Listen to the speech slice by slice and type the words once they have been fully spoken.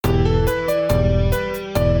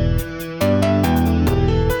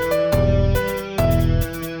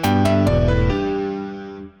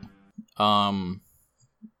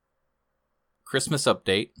Christmas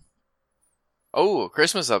update. Oh,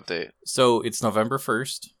 Christmas update. So it's November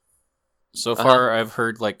 1st. So far, I've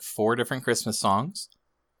heard like 4 different Christmas songs.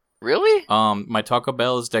 Really? My Taco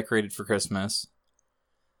Bell is decorated for Christmas.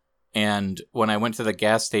 And when I went to the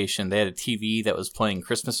gas station, they had a TV that was playing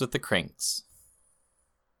Christmas with the Cranks.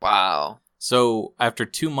 Wow. So after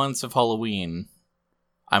 2 months of Halloween,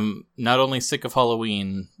 I'm not only sick of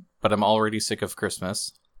Halloween, but I'm already sick of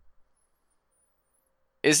Christmas.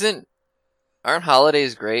 Aren't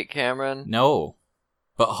holidays great, Cameron? No.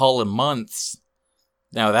 But Hall in Months,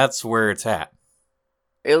 now that's where it's at.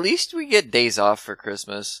 At least we get days off for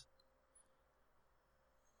Christmas.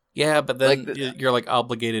 Yeah, but then Like you're like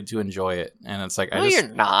obligated to enjoy it, and it's like No, you're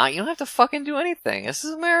not. You don't have to fucking do anything. This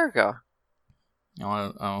is America.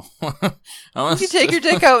 I want You can take your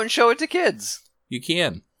dick out and show it to kids. You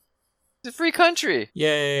can. It's a free country.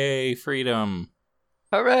 Yay, freedom!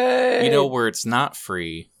 Hooray! You know where it's not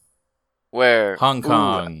free? Where? Hong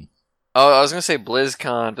Kong. Ooh. Oh, I was gonna say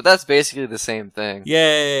BlizzCon, but that's basically the same thing.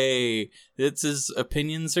 Yay! This is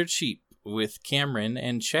Opinions Are Cheap with Cameron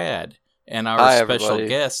and Chad. And our Hi, special everybody.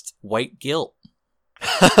 guest, White Guilt.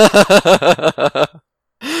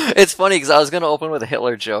 It's funny because I was going to open with a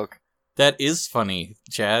Hitler joke. That is funny.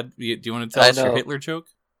 Chad, do you want to tell us your Hitler joke?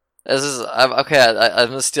 I'm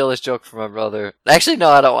going to steal this joke from my brother. Actually,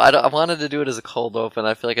 no, I don't. I wanted to do it as a cold open.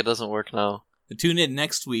 I feel like it doesn't work now. Tune in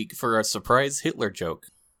next week for a surprise Hitler joke.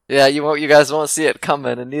 Yeah, you guys won't see it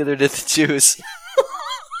coming, and neither did the Jews.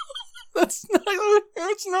 That's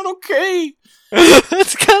not okay.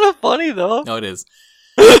 It's kind of funny though. No, it is.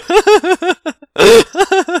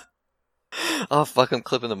 Oh fuck! I'm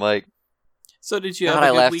clipping the mic. So did you God, have I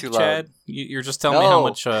a good laughed week, too loud. Chad? You're just telling me how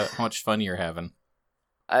much fun you're having.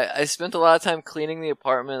 I spent a lot of time cleaning the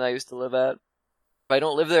apartment I used to live at. But I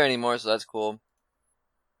don't live there anymore, so that's cool.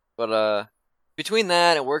 But between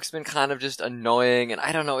that and work's been kind of just annoying, and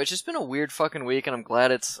I don't know. It's just been a weird fucking week, and I'm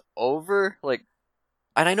glad it's over. Like,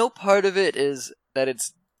 and I know part of it is that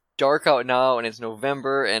it's dark out now, and it's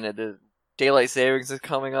November, and the daylight savings is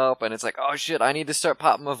coming up, and it's like, oh shit, I need to start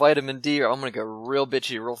popping my vitamin D, or I'm gonna get real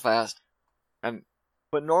bitchy real fast.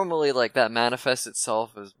 But normally, like, that manifests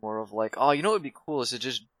itself as more of like, oh, you know what would be cool is to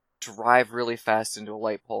just drive really fast into a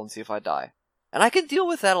light pole and see if I die. And I can deal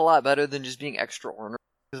with that a lot better than just being extra ornery,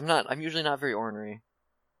 because I'm usually not very ornery.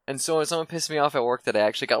 And so when someone pissed me off at work today, I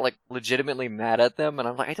actually got, like, legitimately mad at them, and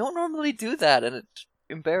I'm like, I don't normally do that, and it's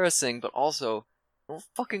embarrassing, but also, don't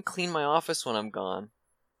fucking clean my office when I'm gone.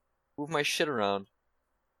 Move my shit around.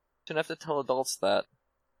 Shouldn't have to tell adults that.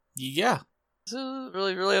 Yeah. This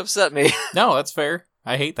really, really upset me. No, that's fair.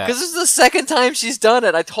 I hate that. Because this is the second time she's done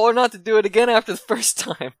it. I told her not to do it again after the first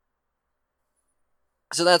time.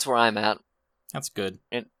 So that's where I'm at. That's good.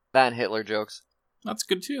 And that and Hitler jokes. That's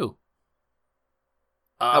good too.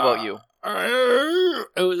 How about you?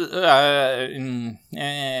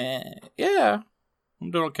 Yeah,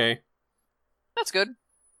 I'm doing okay. That's good.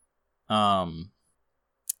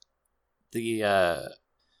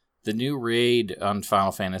 The new raid on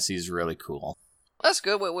Final Fantasy is really cool. That's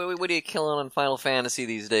good. What are you killing on Final Fantasy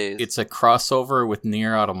these days? It's a crossover with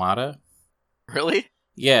Nier Automata. Really?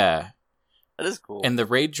 Yeah. That is cool. And the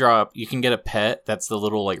raid drop, you can get a pet. That's the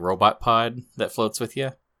little like robot pod that floats with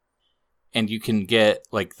you. And you can get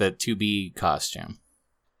like the 2B costume.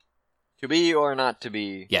 To be or not to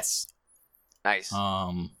be? Yes. Nice.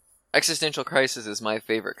 Existential Crisis is my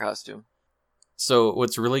favorite costume. So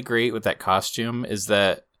what's really great with that costume is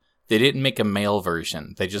that they didn't make a male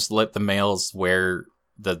version. They just let the males wear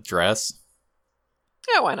the dress.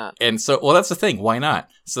 Yeah, why not? And so, well, that's the thing. Why not?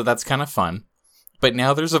 So that's kind of fun. But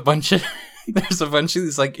now there's a bunch of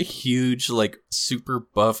these like huge, like super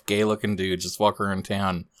buff, gay-looking dudes just walk around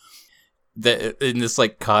town that in this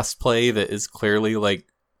like cosplay that is clearly like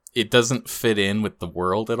it doesn't fit in with the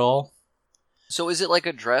world at all. So is it like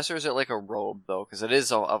a dress or is it like a robe though? Because it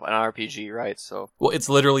is an RPG, right? So Well, it's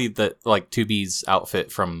literally the like 2B's outfit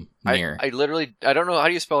from Nier. I don't know how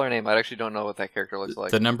do you spell her name. I actually don't know what that character looks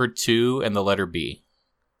like. The number 2 and the letter B.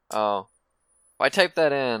 Oh, I typed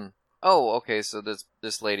that in. Oh, okay. So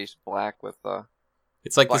this lady's black with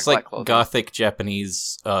It's like this like clothing. gothic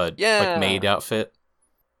Japanese like maid outfit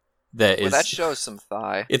that that shows some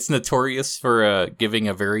thigh. It's notorious for giving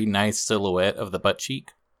a very nice silhouette of the butt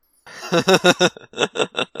cheek.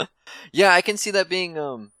 Yeah, I can see that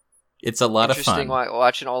being it's a lot of fun. interesting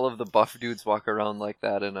watching all of the buff dudes walk around like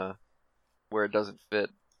that in a where it doesn't fit.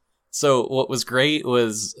 So what was great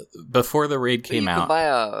was before the raid came you out. can buy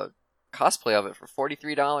a cosplay of it for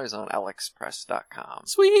 $43 on AliExpress.com.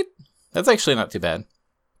 Sweet. That's actually not too bad.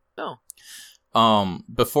 No.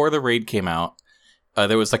 Before the raid came out,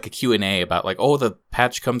 there was like a Q&A about like, oh, the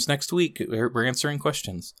patch comes next week. We're answering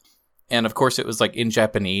questions. And of course it was like in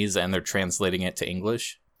Japanese and they're translating it to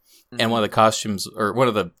English. Mm-hmm. And one of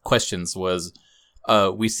the questions was,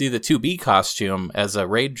 we see the 2B costume as a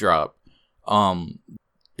raid drop.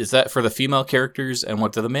 Is that for the female characters and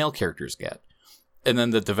what do the male characters get? And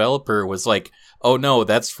then the developer was like, oh no,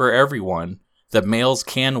 that's for everyone. The males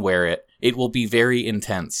can wear it. It will be very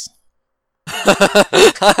intense.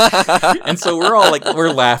 And so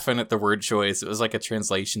we're laughing at the word choice. It was like a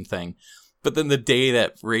translation thing. But then the day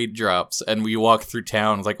that raid drops and we walk through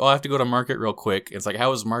town, it's like, oh, I have to go to market real quick. It's like, how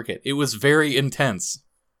was market? It was very intense.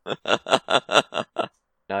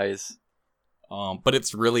 Nice. But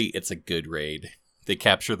it's a good raid. They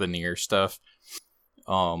capture the Nier stuff.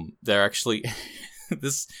 They're actually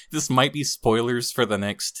this might be spoilers for the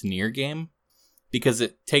next Nier game because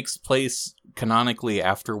it takes place canonically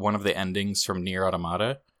after one of the endings from Nier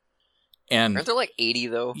Automata. And aren't there like 80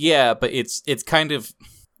 though? Yeah, but it's kind of,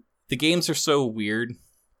 the games are so weird.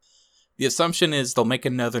 The assumption is they'll make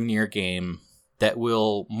another Nier game that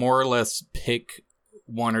will more or less pick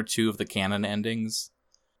one or two of the canon endings,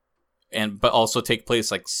 but also take place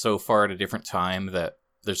like so far at a different time that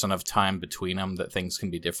there's enough time between them that things can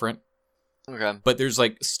be different. Okay. But there's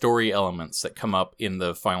like story elements that come up in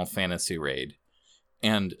the Final Fantasy raid.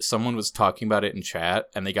 And someone was talking about it in chat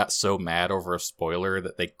and they got so mad over a spoiler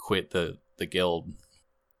that they quit the guild.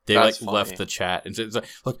 They left the chat and it's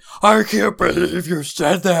like, I can't believe you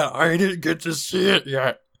said that. I didn't get to see it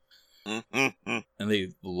yet. And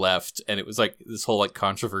they left, and it was like this whole like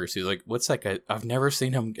controversy. Like, what's that guy? I've never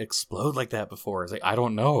seen him explode like that before. It's like, I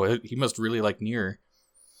don't know. He must really like Nier.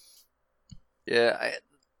 Yeah,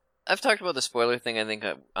 I've talked about the spoiler thing, I think,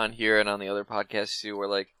 on here and on the other podcasts too, where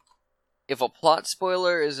like, if a plot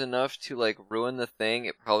spoiler is enough to like ruin the thing,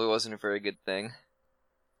 it probably wasn't a very good thing.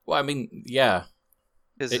 Well, I mean, yeah.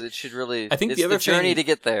 Because it should really, I think it's the journey to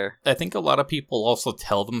get there. I think a lot of people also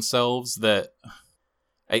tell themselves that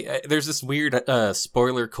there's this weird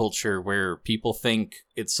spoiler culture where people think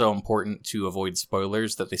it's so important to avoid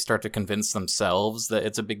spoilers that they start to convince themselves that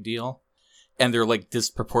it's a big deal. And they're like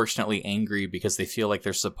disproportionately angry because they feel like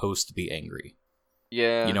they're supposed to be angry.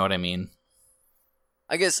 Yeah. You know what I mean?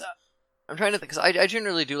 I guess I'm trying to think, because I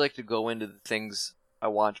generally do like to go into the things I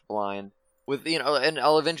watch blind. With, you know, and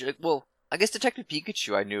I'll eventually, well, I guess Detective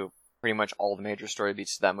Pikachu, I knew pretty much all the major story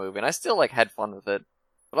beats to that movie, and I still like had fun with it.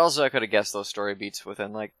 But also, I could have guessed those story beats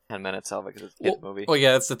within like 10 minutes of it because it's a kid's movie. Well,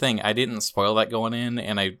 yeah, that's the thing. I didn't spoil that going in,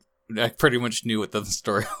 and I pretty much knew what the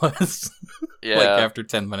story was. Yeah, like after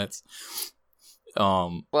 10 minutes.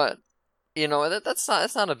 But you know that's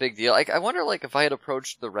not a big deal. Like, I wonder, like, if I had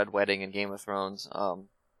approached the Red Wedding in Game of Thrones, how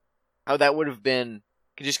that would have been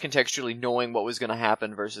just contextually knowing what was going to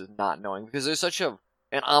happen versus not knowing, because there's such an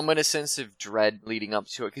ominous sense of dread leading up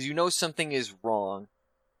to it, because you know something is wrong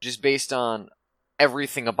just based on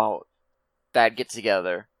everything about that get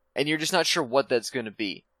together, and you're just not sure what that's going to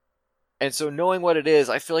be. And so knowing what it is,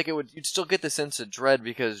 I feel like you'd still get the sense of dread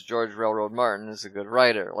because George Railroad Martin is a good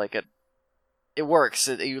writer. Like, it works.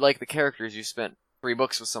 You like the characters. You spent 3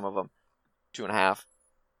 books with some of them, 2.5.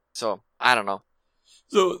 So I don't know.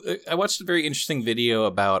 So I watched a very interesting video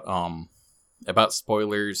about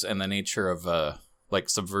spoilers and the nature of like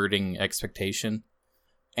subverting expectation.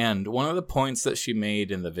 And one of the points that she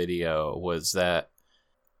made in the video was that,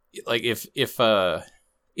 like, if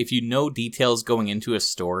you know details going into a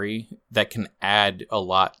story, that can add a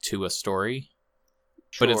lot to a story.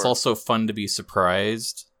 Sure. But it's also fun to be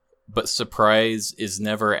surprised. But surprise is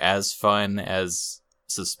never as fun as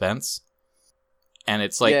suspense. And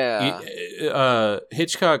it's like,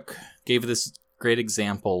 Hitchcock gave this great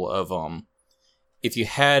example of if you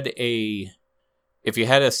had a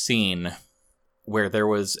scene where it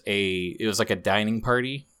was like a dining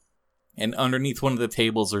party, and underneath one of the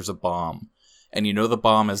tables there's a bomb, and you know the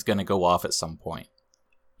bomb is going to go off at some point.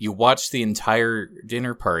 You watch the entire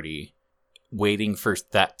dinner party waiting for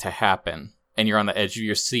that to happen, and you're on the edge of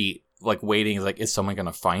your seat, like waiting, like, is someone going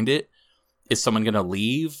to find it? Is someone going to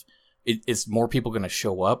leave? Is more people going to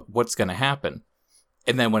show up? What's going to happen?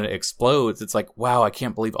 And then when it explodes, it's like, wow, I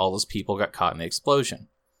can't believe all those people got caught in the explosion.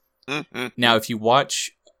 Now, if you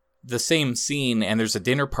watch the same scene and there's a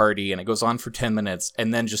dinner party and it goes on for 10 minutes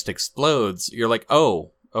and then just explodes, you're like,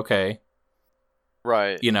 oh, okay.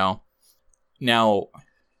 Right. You know? Now,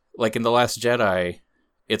 like in The Last Jedi,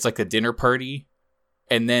 it's like a dinner party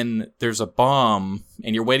and then there's a bomb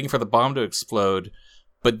and you're waiting for the bomb to explode,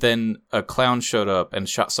 but then a clown showed up and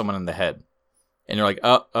shot someone in the head. And you're like,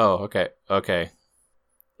 oh, okay.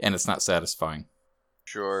 And it's not satisfying.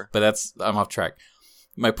 Sure. But I'm off track.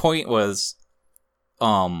 My point was,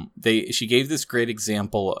 she gave this great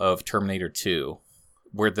example of Terminator 2,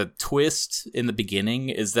 where the twist in the beginning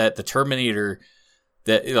is that the Terminator,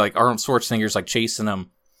 that like Arnold Schwarzenegger's like chasing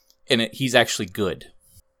him, and he's actually good.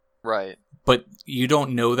 Right. But you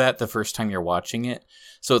don't know that the first time you're watching it.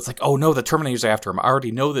 So it's like, oh no, the Terminator's after him. I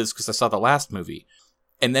already know this because I saw the last movie.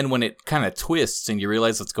 And then when it kind of twists and you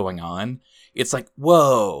realize what's going on, it's like,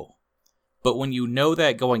 whoa. But when you know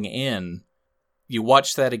that going in, you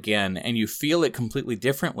watch that again and you feel it completely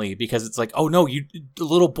differently because it's like, oh no, you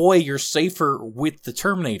little boy, you're safer with the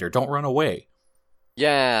Terminator. Don't run away.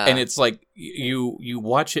 Yeah. And it's like you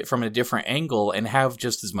watch it from a different angle and have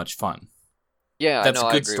just as much fun. Yeah, that's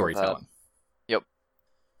no, good storytelling. Yep.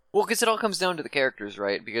 Well, because it all comes down to the characters,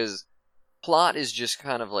 right? Because plot is just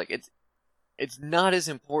kind of like it's not as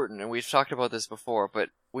important, and we've talked about this before. But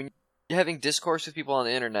when you're having discourse with people on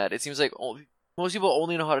the internet, it seems like most people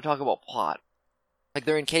only know how to talk about plot. Like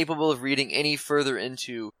they're incapable of reading any further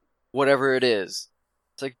into whatever it is.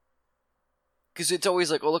 It's like because it's always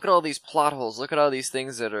like, oh, look at all these plot holes. Look at all these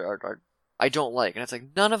things that are I don't like, and it's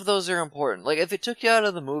like none of those are important. Like if it took you out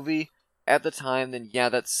of the movie at the time, then yeah,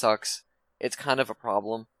 that sucks. It's kind of a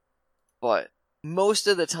problem. But most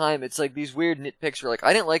of the time, it's like these weird nitpicks where like,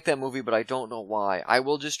 I didn't like that movie, but I don't know why. I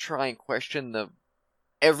will just try and question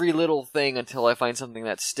every little thing until I find something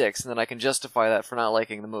that sticks, and then I can justify that for not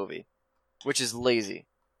liking the movie. Which is lazy.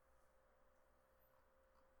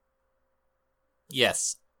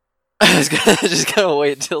 Yes. I was just gonna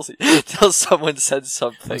wait until someone said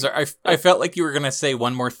something. I'm sorry, I felt like you were gonna say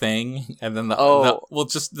one more thing, and then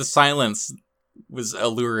just the silence was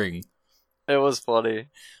alluring. It was funny.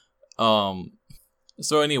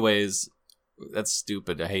 So anyways, that's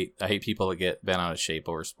stupid. I hate people that get bent out of shape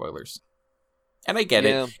over spoilers. And I get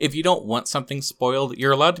it. If you don't want something spoiled,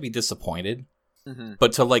 you're allowed to be disappointed. Mm-hmm.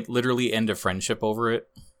 But to like literally end a friendship over it,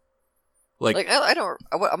 I'm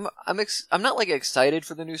not like excited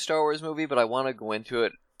for the new Star Wars movie, but I want to go into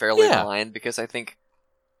it fairly blind because I think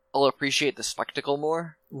I'll appreciate the spectacle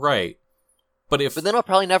more. Right. But then I'll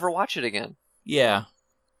probably never watch it again. Yeah.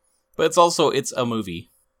 But it's a movie.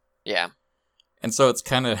 Yeah. And so it's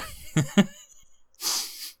kind of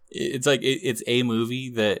it's like it's a movie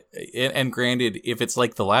that, and granted, if it's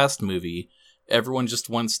like the last movie, everyone just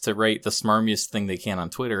wants to write the smarmiest thing they can on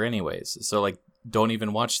Twitter anyways. So like, don't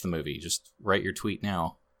even watch the movie. Just write your tweet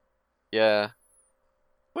now. Yeah.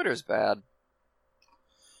 Twitter's bad.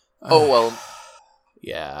 Oh, well.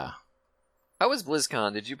 Yeah. How was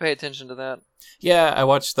BlizzCon? Did you pay attention to that? Yeah, I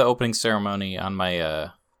watched the opening ceremony on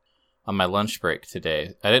my lunch break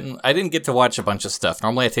today. I didn't get to watch a bunch of stuff.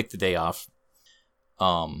 Normally I take the day off.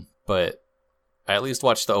 But I at least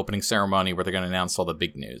watched the opening ceremony where they're going to announce all the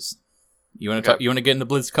big news. You want to get into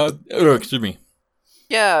BlizzCon? Oh, excuse me.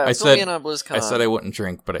 Yeah, fill me in on BlizzCon. I said I wouldn't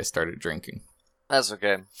drink, but I started drinking. That's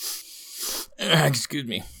okay. Excuse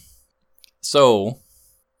me. So,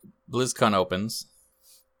 BlizzCon opens,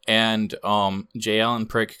 and J. Allen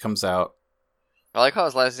Prick comes out. I like how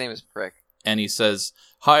his last name is Prick. And he says,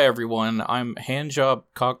 "Hi everyone, I'm Handjob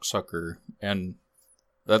Cocksucker, and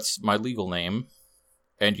that's my legal name.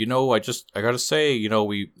 And I gotta say,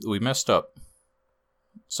 we messed up.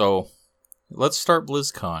 So, let's start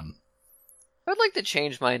BlizzCon." I'd like to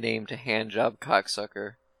change my name to Handjob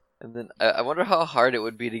Cocksucker. And then I wonder how hard it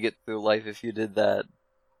would be to get through life if you did that.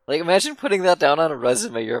 Like, imagine putting that down on a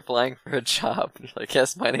resume. You're applying for a job. You're like,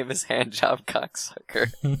 yes, my name is Handjob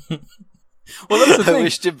Cocksucker. Well, that's the thing. I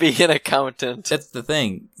wish to be an accountant. That's the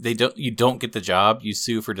thing. You don't get the job, you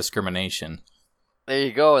sue for discrimination. There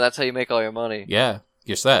you go. That's how you make all your money. Yeah,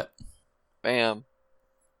 you're set. Bam.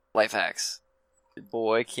 Life hacks. Your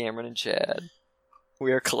boy, Cameron and Chad.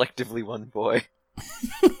 We are collectively one boy.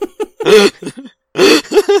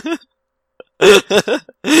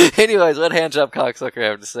 Anyways, what Handjob Cocksucker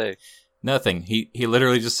have to say? Nothing. He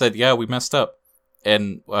literally just said, "Yeah, we messed up,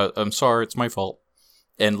 and I'm sorry, it's my fault."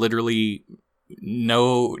 And literally,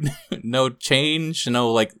 no change,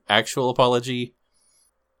 no like actual apology,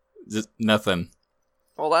 just nothing.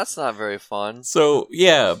 Well, that's not very fun. So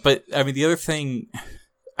yeah, but I mean, the other thing,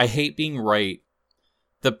 I hate being right.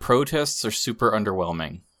 The protests are super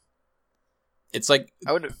underwhelming. It's like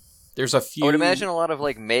there's a few. I would imagine a lot of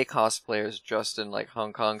like May cosplayers dressed in like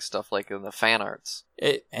Hong Kong stuff, like in the fan arts.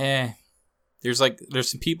 There's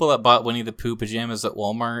some people that bought Winnie the Pooh pajamas at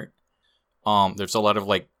Walmart. There's a lot of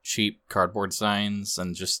like cheap cardboard signs,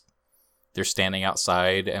 and just they're standing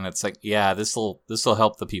outside, and it's like, yeah, this'll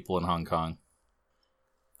help the people in Hong Kong.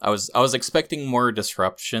 I was expecting more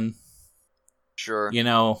disruption. Sure.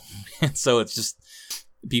 And so it's just.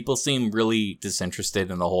 People seem really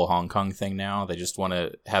disinterested in the whole Hong Kong thing now. They just want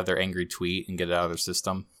to have their angry tweet and get it out of their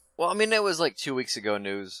system. Well, I mean, it was like 2 weeks ago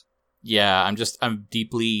news. Yeah, I'm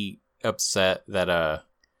deeply upset that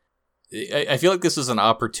I feel like this was an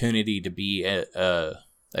opportunity to be a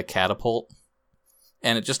catapult,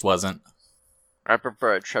 and it just wasn't. I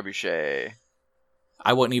prefer a trebuchet.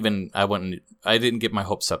 I didn't get my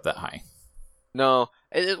hopes up that high. No,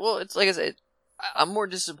 well, it's like I said, I'm more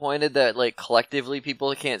disappointed that like collectively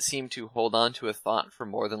people can't seem to hold on to a thought for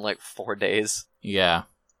more than like 4 days. Yeah.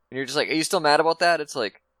 And you're just like, are you still mad about that? It's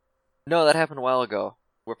like, no, that happened a while ago.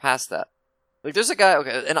 We're past that. Like, there's a guy,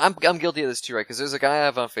 okay, and I'm guilty of this too, right? Because there's a guy I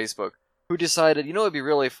have on Facebook who decided, you know, what'd be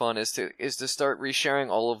really fun is to start resharing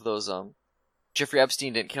all of those Jeffrey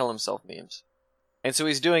Epstein didn't kill himself memes, and so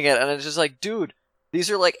he's doing it, and it's just like, dude, these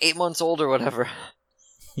are like 8 months old or whatever.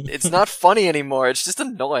 It's not funny anymore. It's just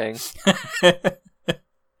annoying.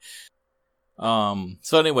 So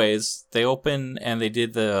anyways, they open and they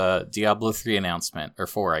did the Diablo 3 announcement, or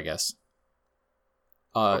 4, I guess.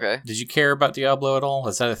 Okay. Did you care about Diablo at all?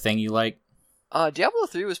 Is that a thing you like? Diablo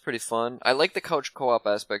 3 was pretty fun. I like the couch co-op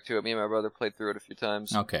aspect to it. Me and my brother played through it a few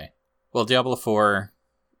times. Okay. Well, Diablo 4,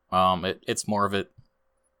 it's more of it.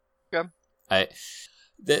 Okay.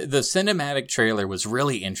 The cinematic trailer was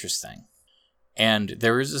really interesting. And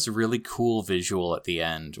there is this really cool visual at the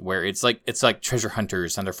end where it's like treasure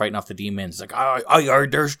hunters and they're fighting off the demons. Like, I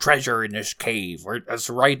heard there's treasure in this cave. Let's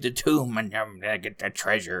raid the tomb and get that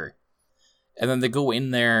treasure. And then they go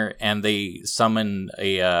in there and they summon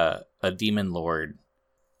a demon lord.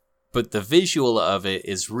 But the visual of it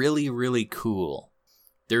is really, really cool.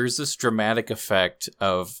 There's this dramatic effect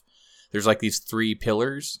of there's like these 3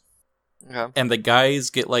 pillars. Okay. And the guys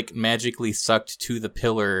get like magically sucked to the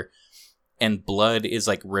pillar and blood is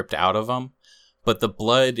like ripped out of them. But the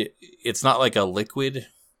blood, it's not like a liquid.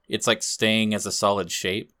 It's like staying as a solid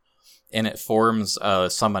shape. And it forms a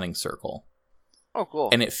summoning circle. Oh, cool.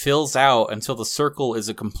 And it fills out until the circle is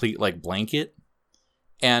a complete like blanket.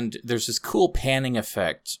 And there's this cool panning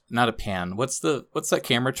effect. Not a pan. What's that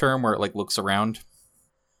camera term where it like looks around?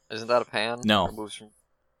 Isn't that a pan? No.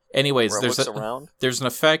 Anyways, there's an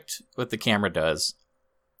effect what the camera does.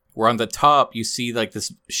 Where on the top you see like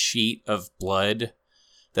this sheet of blood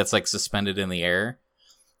that's like suspended in the air.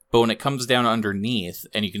 But when it comes down underneath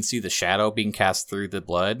and you can see the shadow being cast through the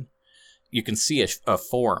blood, you can see a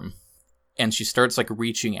form. And she starts like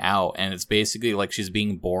reaching out and it's basically like she's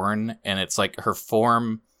being born and it's like her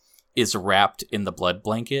form is wrapped in the blood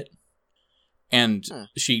blanket. And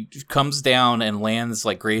she comes down and lands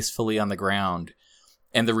like gracefully on the ground.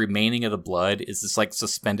 And the remaining of the blood is this like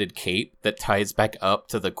suspended cape that ties back up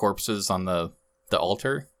to the corpses on the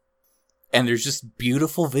altar. And there's just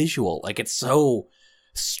beautiful visual. Like it's so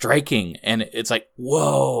striking. And it's like,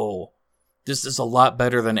 whoa, this is a lot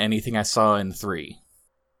better than anything I saw in 3.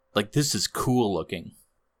 Like, this is cool looking.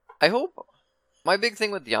 I hope. My big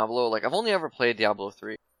thing with Diablo, like, I've only ever played Diablo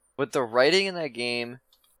 3, but the writing in that game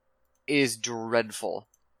is dreadful.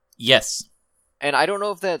 Yes. And I don't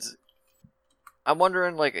know if that's... I'm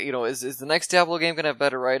wondering, like, you know, is the next Diablo game going to have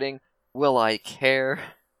better writing? Will I care?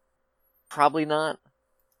 Probably not.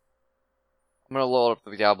 I'm going to load up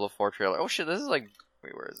the Diablo 4 trailer. Oh shit, this is like...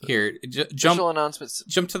 Wait, where is it? Here, Visual announcements.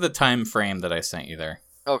 Jump to the time frame that I sent you there.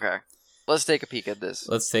 Okay. Let's take a peek at this.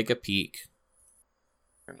 Let's take a peek.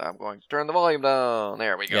 And I'm going to turn the volume down.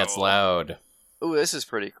 There we go. Yeah, it's loud. Ooh, this is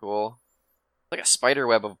pretty cool. Like a spider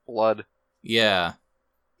web of blood. Yeah.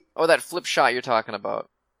 Oh, that flip shot you're talking about.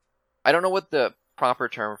 I don't know what the proper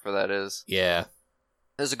term for that is. Yeah.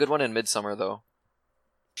 There's a good one in Midsummer, though.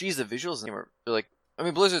 Geez, the visuals are like... I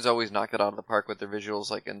mean, Blizzard's always knocked it out of the park with their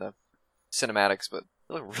visuals, like in the cinematics, but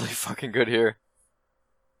they look really fucking good here.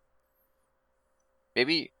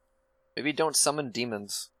 Maybe don't summon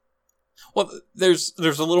demons. Well, there's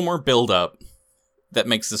a little more build-up that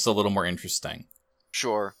makes this a little more interesting.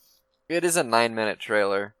 Sure. It is a 9-minute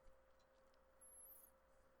trailer.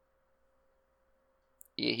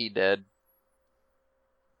 Yeah, he dead.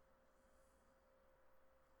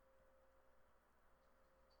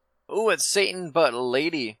 Ooh, it's Satan, but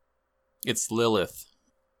lady. It's Lilith.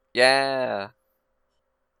 Yeah.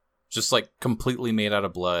 Just like completely made out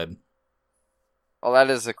of blood. Oh,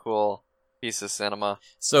 that is a cool piece of cinema.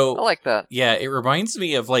 So I like that. Yeah, it reminds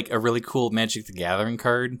me of like a really cool Magic the Gathering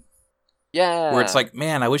card. Yeah. Where it's like,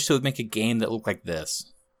 man, I wish they would make a game that looked like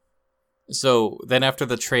this. So then after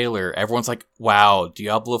the trailer, everyone's like, wow,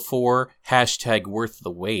 Diablo 4, hashtag worth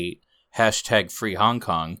the wait, hashtag free Hong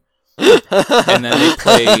Kong. And then they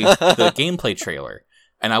play the gameplay trailer.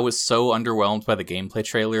 And I was so underwhelmed by the gameplay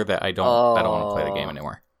trailer that I don't want to play the game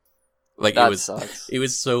anymore. Like that sucks. It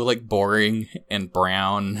was so like boring and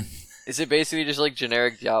brown. Is it basically just like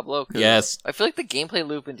generic Diablo? Yes. I feel like the gameplay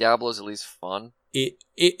loop in Diablo is at least fun.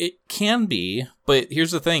 It can be, but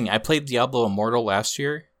here's the thing. I played Diablo Immortal last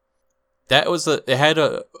year. It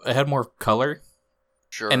had more color,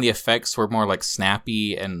 Sure. and the effects were more like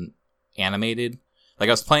snappy and animated. Like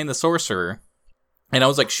I was playing the sorcerer, and I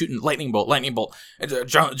was like shooting lightning bolt, and a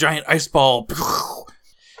giant ice ball.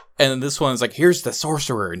 And then this one's like, here's the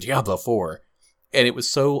sorcerer in Diablo 4, and it was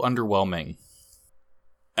so underwhelming.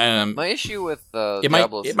 My issue with it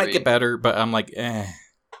Diablo 3... might get better, but I'm like, eh.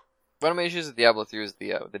 One of my issues with Diablo 3 is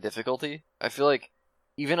the difficulty. I feel like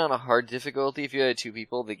even on a hard difficulty, if you had two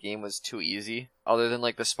people, the game was too easy. Other than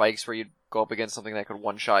like the spikes where you'd go up against something that could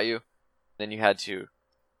one-shot you, then you had to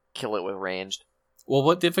kill it with ranged. Well,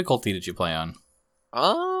 what difficulty did you play on?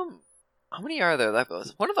 How many are there? That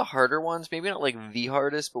was one of the harder ones. Maybe not like the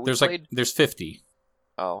hardest, but there's 50.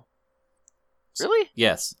 Oh, really?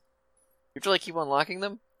 Yes. You have to like keep unlocking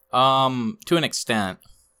them? To an extent.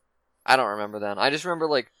 I don't remember then. I just remember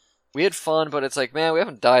like we had fun, but it's like, man, we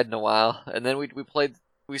haven't died in a while. And then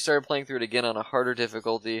we started playing through it again on a harder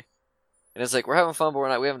difficulty. And it's like we're having fun,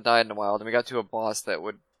 but we haven't died in a while. Then we got to a boss that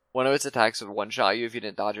one of its attacks would one shot you if you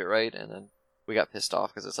didn't dodge it right, and then we got pissed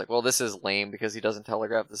off because it's like, well, this is lame because he doesn't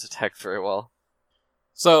telegraph this attack very well.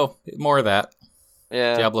 So more of that.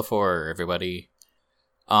 Yeah. Diablo 4, everybody.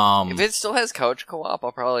 If it still has couch co-op,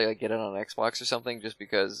 I'll probably like, get it on Xbox or something, just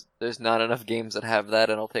because there's not enough games that have that,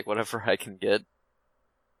 and I'll take whatever I can get.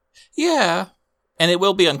 Yeah, and it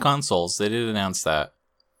will be on consoles. They did announce that.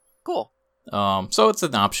 Cool. So it's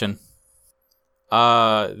an option.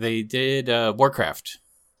 They did Warcraft.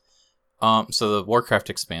 So the Warcraft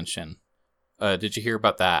expansion. Did you hear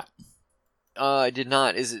about that? I did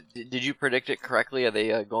not. Did you predict it correctly? Are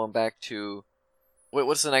they going back to...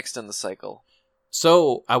 What's the next in the cycle?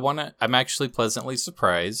 So I'm actually pleasantly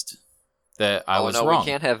surprised that I was wrong. We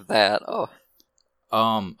can't have that. Oh.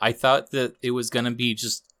 I thought that it was gonna be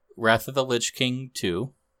just Wrath of the Lich King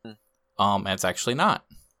 2. And it's actually not.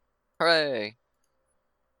 Hooray.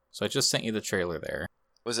 So I just sent you the trailer there.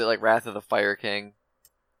 Was it like Wrath of the Fire King?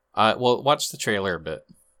 Well, watch the trailer a bit.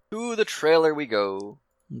 To the trailer we go.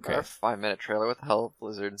 Okay. Our 5-minute trailer. What the hell,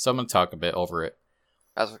 Blizzard? So I'm gonna talk a bit over it.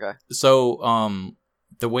 That's okay. So,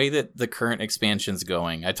 the way that the current expansion's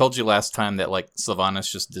going, I told you last time that, like,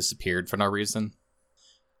 Sylvanas just disappeared for no reason.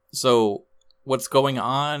 So, what's going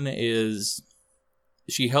on is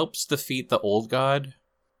she helps defeat the old god,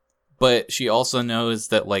 but she also knows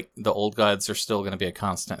that, like, the old gods are still going to be a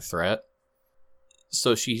constant threat.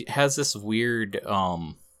 So she has this weird,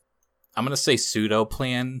 I'm going to say pseudo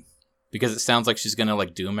plan, because it sounds like she's going to,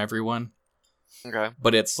 like, doom everyone. Okay.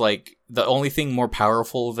 But it's like, the only thing more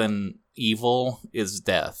powerful than evil is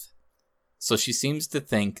death. So she seems to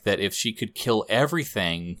think that if she could kill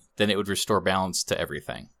everything, then it would restore balance to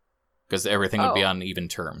everything. Because everything would be on even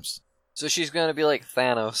terms. So she's going to be like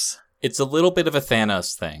Thanos. It's a little bit of a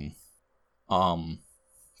Thanos thing.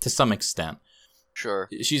 To some extent. Sure.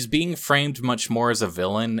 She's being framed much more as a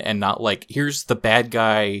villain and not like, here's the bad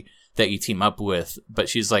guy that you team up with, but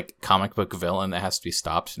she's like comic book villain that has to be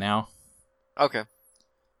stopped now. Okay.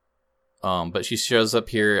 But she shows up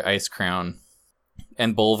here, Ice Crown,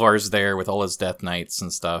 and Bolvar's there with all his Death Knights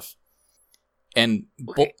and stuff. And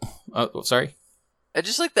sorry? I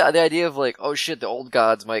just like the idea of like, oh shit, the old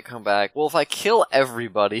gods might come back. Well, if I kill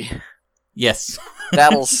everybody, yes,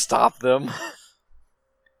 that'll stop them.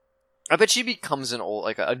 I bet she becomes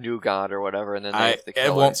a new god or whatever, and then they have to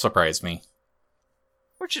kill it won't surprise me.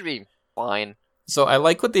 Which should be fine. So I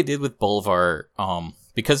like what they did with Bolvar,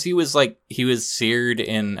 because he was seared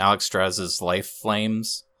in Alexstrasza's life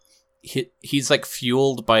flames. He's like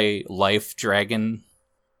fueled by life dragon,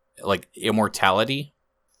 like immortality.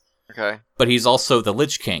 Okay. But he's also the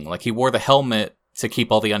Lich King. Like he wore the helmet to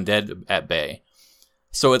keep all the undead at bay.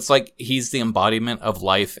 So it's like he's the embodiment of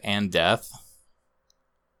life and death.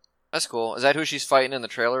 That's cool. Is that who she's fighting in the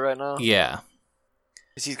trailer right now? Yeah.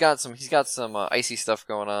 'Cause he's got some icy stuff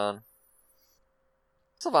going on.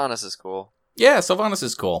 Sylvanas is cool. Yeah, Sylvanas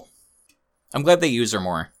is cool. I'm glad they use her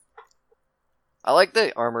more. I like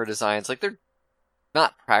the armor designs. Like, they're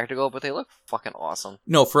not practical, but they look fucking awesome.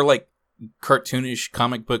 No, for like cartoonish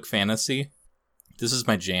comic book fantasy, this is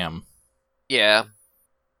my jam. Yeah.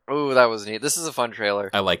 Ooh, that was neat. This is a fun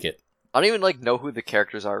trailer. I like it. I don't even know who the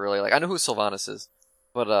characters are really. Like, I know who Sylvanas is,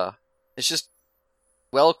 but it's just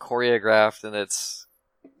well choreographed, and it's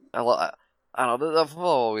I don't know. I'll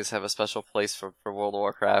always have a special place for World of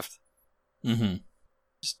Warcraft. Mm-hmm.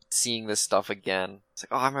 Just seeing this stuff again, it's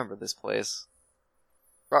like, oh, I remember this place.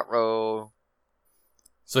 Ruh-roh.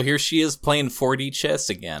 So here she is playing 4D chess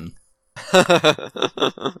again.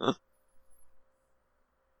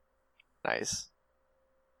 Nice.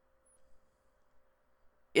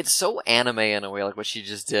 it's so anime in a way, like what she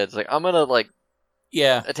just did. It's like, I'm gonna like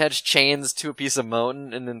Yeah. attach chains to a piece of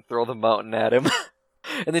mountain and then throw the mountain at him.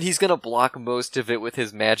 And then he's gonna block most of it with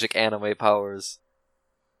his magic anime powers.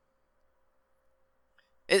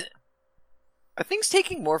 Are things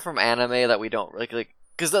taking more from anime that we don't like?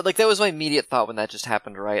 Because that was my immediate thought when that just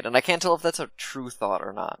happened, right? And I can't tell if that's a true thought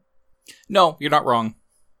or not. No, you're not wrong.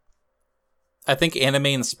 I think anime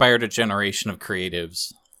inspired a generation of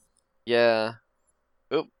creatives. Yeah.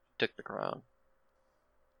 Oop, took the crown.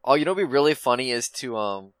 Oh, you know what'd be really funny is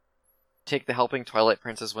to take the Helping Twilight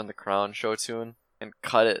Princess win the crown show tune and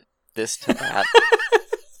cut it this to that.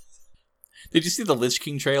 Did you see the Lich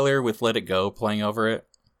King trailer with Let It Go playing over it?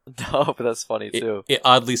 No, but that's funny too. It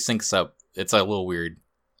oddly syncs up. It's a little weird.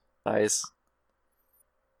 Nice.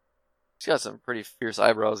 She's got some pretty fierce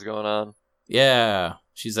eyebrows going on. Yeah,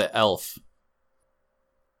 she's an elf.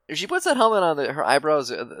 If she puts that helmet on, her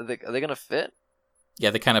eyebrows, are they gonna fit? Yeah,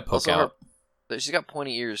 they kind of poke Also, out. She's got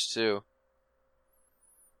pointy ears too.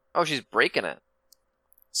 Oh, she's breaking it.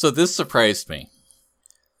 So this surprised me.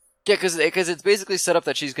 Yeah, because it's basically set up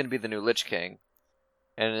that she's going to be the new Lich King.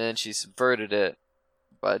 And then she subverted it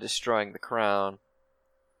by destroying the crown.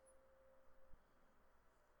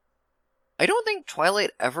 I don't think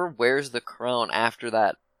Twilight ever wears the crown after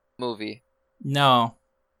that movie. No.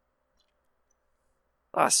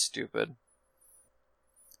 Ah, stupid.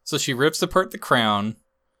 So she rips apart the crown,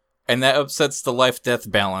 and that upsets the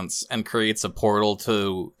life-death balance and creates a portal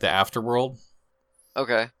to the afterworld.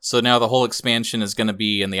 Okay. So now the whole expansion is going to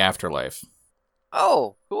be in the afterlife.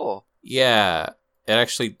 Oh, cool. Yeah,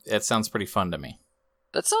 it sounds pretty fun to me.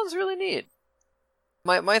 That sounds really neat.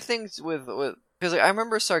 My things with because I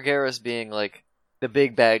remember Sargeras being like the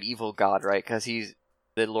big bad evil god, right? Because he's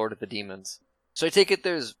the lord of the demons. So I take it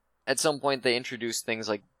there's at some point they introduce things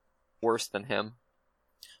like worse than him.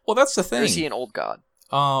 Well, that's the thing. Or is he an old god?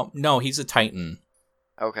 No, he's a titan.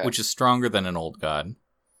 Okay. Which is stronger than an old god.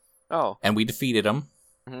 Oh. And we defeated him.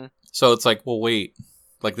 Mm-hmm. So it's like, well, wait,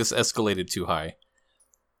 like this escalated too high.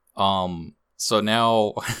 So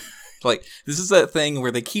now, like, this is that thing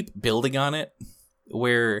where they keep building on it,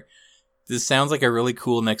 where this sounds like a really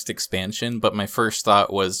cool next expansion, but my first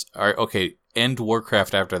thought was, all right, okay, end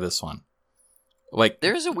Warcraft after this one. Like,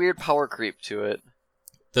 there's a weird power creep to it.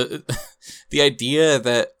 The idea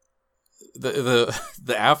that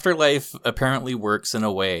the afterlife apparently works in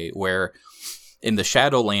a way where in the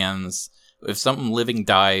Shadowlands, if something living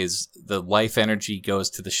dies, the life energy goes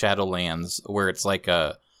to the Shadowlands, where it's like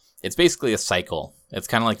it's basically a cycle. It's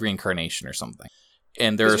kind of like reincarnation or something.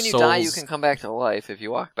 And there are when you souls. die, you can come back to life if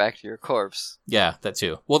you walk back to your corpse. Yeah, that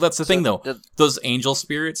too. Well, that's the thing, though. Those angel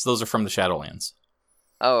spirits, those are from the Shadowlands.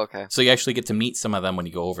 Oh, okay. So you actually get to meet some of them when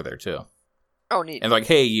you go over there, too. Oh, neat. And they're like,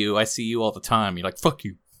 hey, I see you all the time. You're like, fuck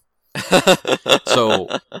you. So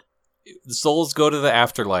the souls go to the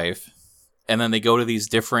afterlife, and then they go to these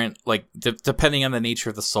different, like, depending on the nature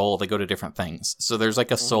of the soul, they go to different things. So there's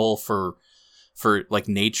like a soul for like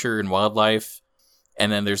nature and wildlife,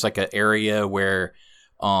 and then there's like an area where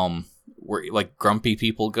like grumpy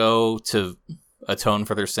people go to atone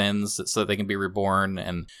for their sins so that they can be reborn,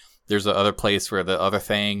 and there's the other place where the other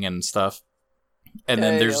thing and stuff. And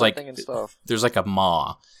then there's like a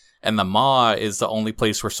maw. And the maw is the only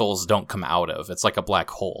place where souls don't come out of. It's like a black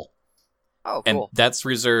hole. Oh, cool. And that's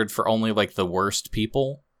reserved for only like the worst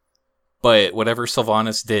people. But whatever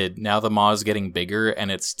Sylvanas did, now the maw is getting bigger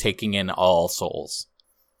and it's taking in all souls.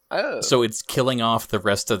 Oh. So it's killing off the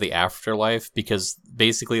rest of the afterlife because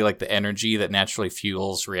basically like the energy that naturally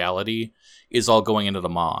fuels reality is all going into the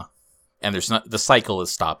maw. And the cycle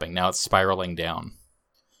is stopping. Now it's spiraling down.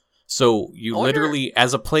 So you literally,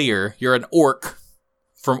 as a player, you're an orc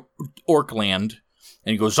from Orcland,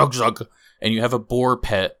 and you go zug zug, and you have a boar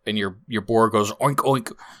pet, and your boar goes oink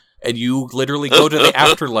oink, and you literally go to the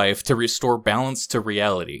afterlife to restore balance to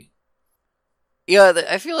reality. Yeah,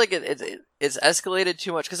 I feel like it's escalated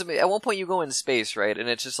too much, because I mean, at one point you go in space, right, and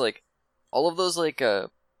it's just like, all of those like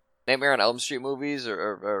Nightmare on Elm Street movies,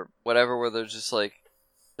 or whatever, where there's just like,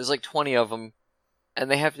 there's like 20 of them,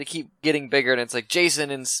 and they have to keep getting bigger, and it's like,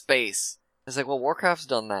 Jason in space. It's like, well, Warcraft's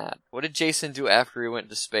done that. What did Jason do after he went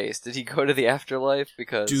to space? Did he go to the afterlife?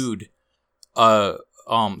 Because dude, so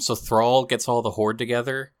Thrall gets all the Horde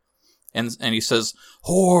together, and he says,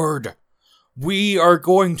 "Horde, we are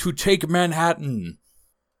going to take Manhattan."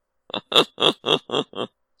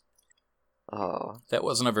 Oh, that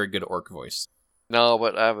wasn't a very good orc voice. No,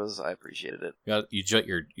 but I appreciated it. You jut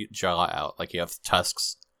your jaw out like you have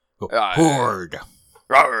tusks. Go, Horde.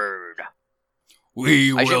 Horde.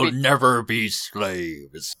 We will never be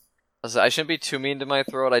slaves. I shouldn't be too mean to my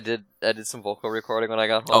throat. I did some vocal recording when I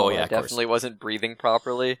got home. Oh, yeah, I of course. definitely wasn't breathing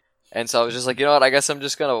properly, and so I was just like, you know what? I guess I'm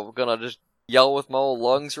just gonna just yell with my old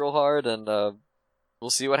lungs real hard, and we'll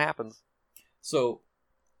see what happens. So,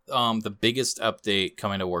 the biggest update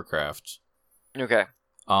coming to Warcraft. Okay.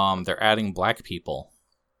 They're adding black people.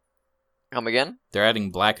 Come again? They're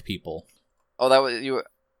adding black people. Oh, that was you.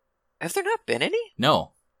 Have there not been any?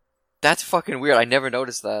 No. That's fucking weird. I never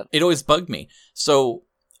noticed that. It always bugged me. So,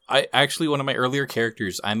 I actually, one of my earlier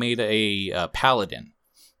characters, I made a paladin.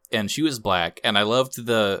 And she was black, and I loved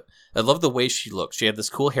the way she looked. She had this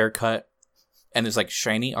cool haircut, and there's like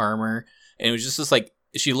shiny armor, and it was just this like,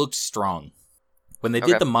 she looked strong. When they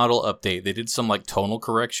did the model update, they did some like tonal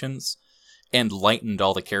corrections and lightened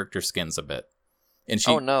all the character skins a bit. And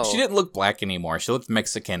she didn't look black anymore. She looked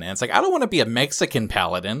Mexican, and it's like, I don't want to be a Mexican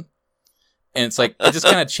paladin. And it's like, it just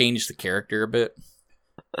kind of changed the character a bit.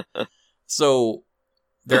 So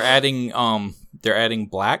they're adding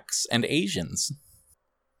blacks and Asians.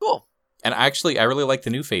 Cool. And actually, I really like the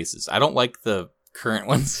new faces. I don't like the current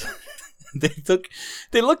ones.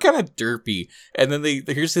 They look kind of derpy, and then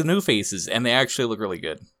here's the new faces, and they actually look really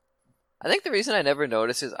good. I think the reason I never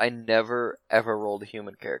noticed is I never ever rolled a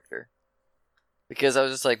human character, because I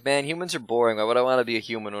was just like, man, humans are boring. Why would I want to be a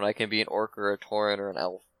human when I can be an orc or a tauren or an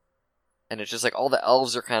elf? And it's just like all the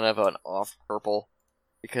elves are kind of an off purple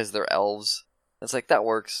because they're elves. It's like, that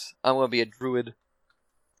works. I'm gonna be a druid.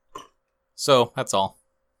 So that's all.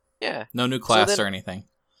 Yeah. No new class or anything.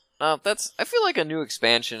 I feel like a new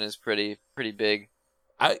expansion is pretty big.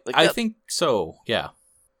 I think so, yeah.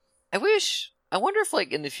 I wonder if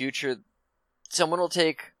like in the future someone will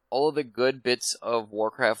take all of the good bits of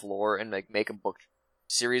Warcraft lore and like make a book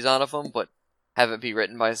series out of them, but have it be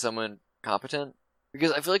written by someone competent.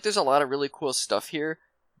 Because I feel like there's a lot of really cool stuff here.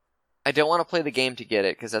 I don't want to play the game to get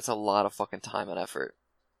it, because that's a lot of fucking time and effort.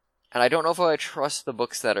 And I don't know if I trust the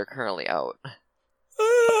books that are currently out.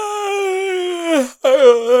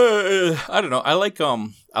 I don't know. I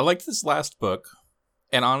like this last book,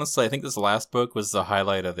 and honestly, I think this last book was the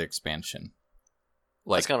highlight of the expansion.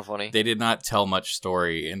 Like, that's kind of funny. They did not tell much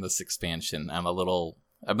story in this expansion. I'm a little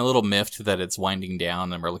miffed that it's winding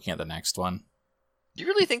down, and we're looking at the next one. Do you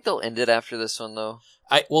really think they'll end it after this one, though?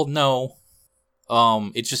 No.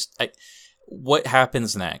 It's just what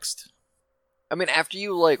happens next? I mean, after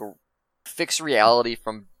you like fix reality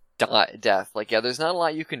from death, like, yeah, there's not a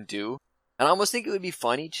lot you can do. And I almost think it would be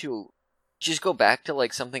funny to just go back to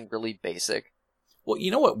like something really basic. Well,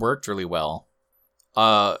 you know what worked really well?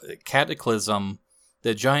 Cataclysm,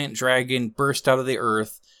 the giant dragon burst out of the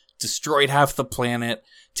earth, destroyed half the planet,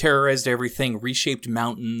 terrorized everything, reshaped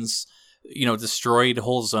mountains, destroyed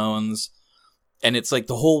whole zones. And it's like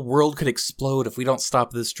the whole world could explode if we don't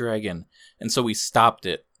stop this dragon. And so we stopped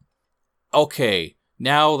it. Okay,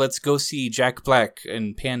 now let's go see Jack Black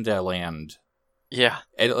in Panda Land. Yeah.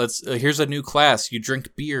 And here's a new class. You drink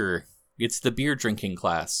beer. It's the beer drinking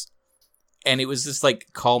class. And it was this like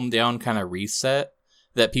calm down kind of reset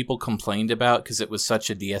that people complained about because it was such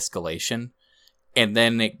a de-escalation. And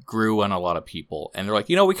then it grew on a lot of people. And they're like,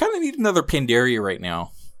 we kind of need another Pandaria right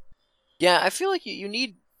now. Yeah, I feel like you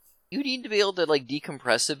need to be able to like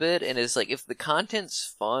decompress a bit. And it's like, if the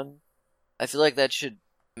content's fun, I feel like that should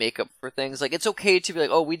make up for things. Like, it's okay to be like,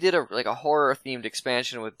 oh, we did a horror themed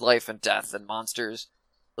expansion with life and death and monsters.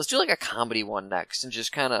 Let's do like a comedy one next, and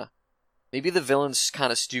just kind of, maybe the villain's kind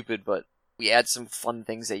of stupid, but we add some fun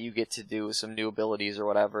things that you get to do with some new abilities or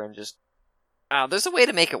whatever, and just, there's a way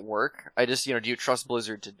to make it work. I just, do you trust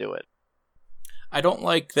Blizzard to do it? I don't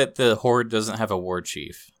like that the Horde doesn't have a war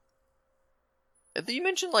chief. You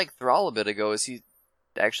mentioned like Thrall a bit ago. Is he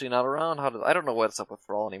actually not around? I don't know what's up with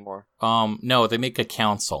Thrall anymore. No, they make a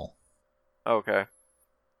council. Okay.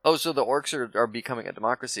 Oh, so the orcs are becoming a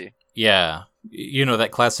democracy. Yeah. That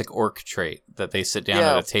classic orc trait that they sit down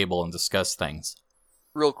at a table and discuss things.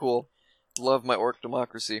 Real cool. Love my orc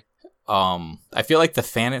democracy. I feel like the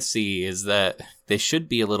fantasy is that they should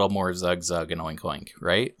be a little more zug and oink oink,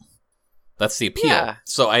 right? That's the appeal. Yeah.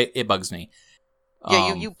 So it bugs me.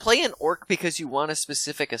 Yeah, you play an orc because you want a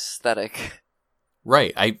specific aesthetic.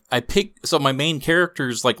 Right. I pick, so my main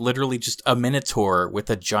character's like literally just a minotaur with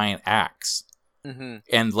a giant axe. Mm-hmm.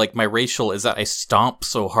 And like my racial is that I stomp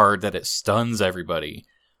so hard that it stuns everybody.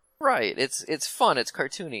 Right. It's fun. It's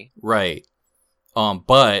cartoony. Right.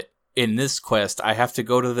 But in this quest, I have to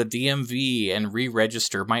go to the DMV and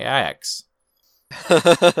re-register my axe.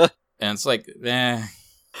 And it's like, eh.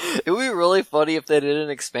 It would be really funny if they did an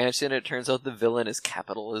expansion and it turns out the villain is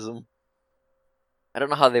capitalism. I don't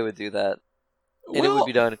know how they would do that. And it would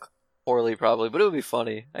be done poorly, probably, but it would be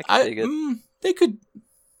funny. I could dig it. They could...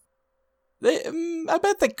 I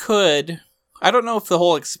bet they could. I don't know if the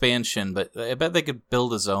whole expansion, but I bet they could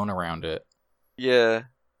build a zone around it. Yeah.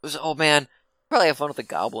 Oh man, probably have fun with the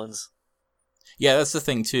goblins. Yeah, that's the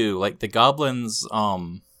thing too. Like the goblins,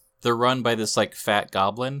 they're run by this like fat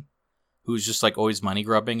goblin who's just like always money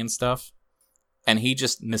grubbing and stuff, and he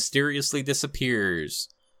just mysteriously disappears.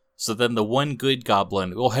 So then the one good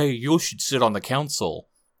goblin, well, hey, you should sit on the council,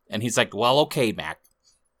 and he's like, well, okay, Mac,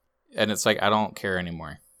 and it's like I don't care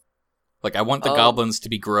anymore. Like I want the goblins to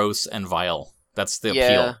be gross and vile. That's the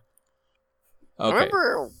appeal. Okay.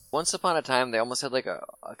 Remember, once upon a time, they almost had like a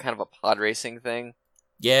kind of a pod racing thing.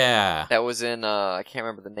 Yeah. That was in, I can't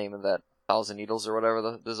remember the name of that, Thousand Needles or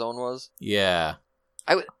whatever the zone was. Yeah.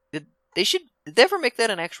 Did they ever make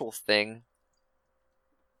that an actual thing?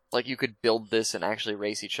 Like you could build this and actually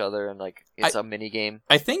race each other and like, it's a mini game?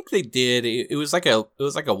 I think they did. It was like a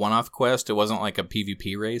one-off quest. It wasn't like a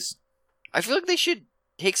PvP race. I feel like they should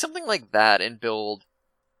take something like that and build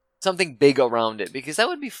something big around it, because that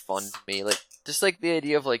would be fun to me. Like, just like the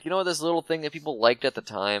idea of like, this little thing that people liked at the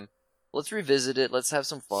time. Let's revisit it. Let's have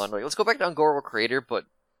some fun. Like, let's go back to Ungoreable Crater, but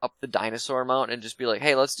up the dinosaur amount and just be like,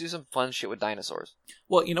 hey, let's do some fun shit with dinosaurs.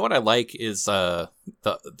 Well, you know what I like is the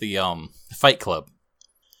Fight Club.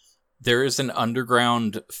 There is an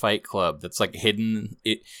underground fight club that's like hidden.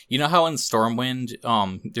 You know how in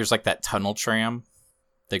Stormwind, there's like that tunnel tram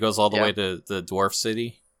that goes all the way to the Dwarf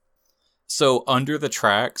City. So under the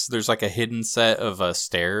tracks, there's like a hidden set of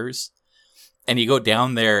stairs, and you go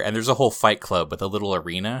down there, and there's a whole fight club with a little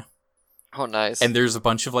arena. Oh, nice. And there's a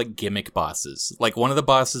bunch of like gimmick bosses. Like one of the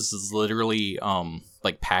bosses is literally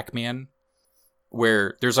like Pac-Man,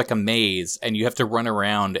 where there's like a maze, and you have to run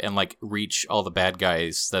around and like reach all the bad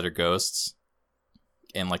guys that are ghosts,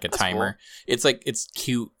 and like a timer. Cool. It's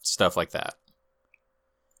cute stuff like that.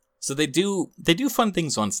 So they do fun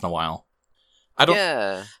things once in a while.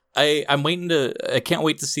 I'm waiting I can't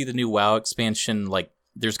wait to see the new WoW expansion. Like,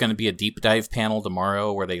 there's going to be a deep dive panel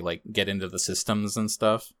tomorrow where they like get into the systems and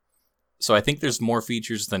stuff. So I think there's more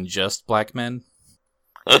features than just black men.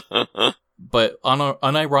 But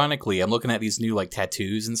unironically, I'm looking at these new like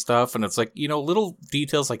tattoos and stuff, and it's like, little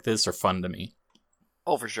details like this are fun to me.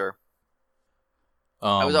 Oh, for sure.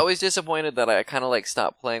 I was always disappointed that I kind of like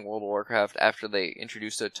stopped playing World of Warcraft after they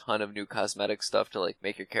introduced a ton of new cosmetic stuff to like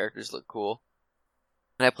make your characters look cool.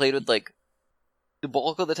 And I played with like the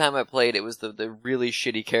bulk of the time I played, it was the really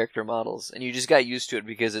shitty character models, and you just got used to it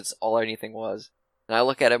because it's all anything was. And I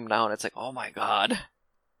look at them now and it's like, oh my god,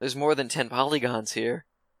 there's more than 10 polygons here.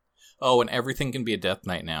 Oh, and everything can be a Death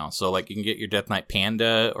Knight now. So like you can get your Death Knight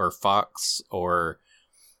Panda or Fox or...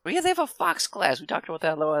 Well, yeah, they have a Fox class. We talked about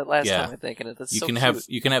that last time, I think, and that's so cute.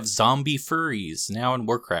 You can have zombie furries now in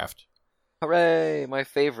Warcraft. Hooray! My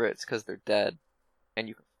favorites, because they're dead, and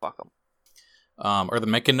you can fuck them. Or the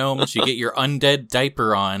Mechanomes, you get your undead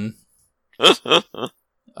diaper on.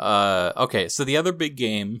 Okay, so the other big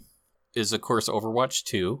game is, of course, Overwatch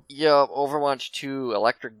 2. Yup, Overwatch 2,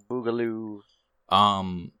 Electric Boogaloo.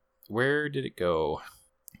 Where did it go?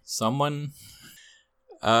 Someone...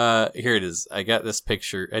 here it is. I got this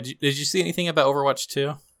picture. Did you see anything about Overwatch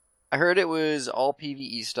 2? I heard it was all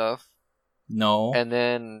PvE stuff. No. And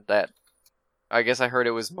then I guess I heard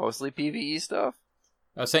it was mostly PvE stuff.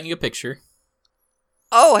 I sent you a picture.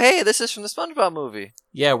 Oh, hey, this is from the SpongeBob movie.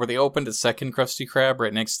 Yeah, where they opened a second Krusty Krab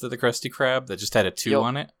right next to the Krusty Krab that just had a 2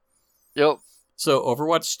 on it. Yep. So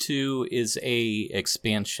Overwatch 2 is a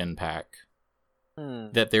expansion pack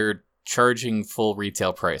that they're charging full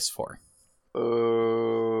retail price for.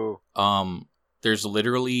 Oh. There's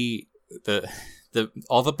literally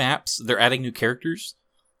all the maps. They're adding new characters,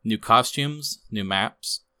 new costumes, new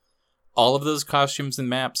maps. All of those costumes and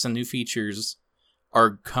maps and new features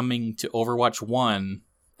are coming to Overwatch 1,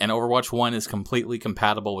 and Overwatch 1 is completely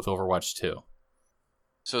compatible with Overwatch 2.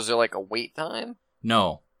 So is there like a wait time?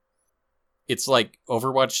 No. It's like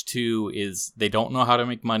Overwatch 2 is, they don't know how to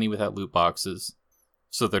make money without loot boxes,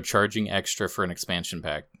 so they're charging extra for an expansion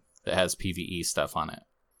pack that has PvE stuff on it.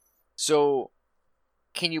 So,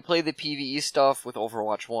 can you play the PvE stuff with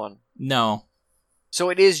Overwatch 1? No. So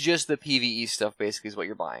it is just the PvE stuff, basically, is what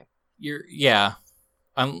you're buying. Yeah.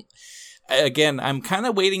 I'm kind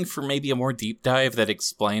of waiting for maybe a more deep dive that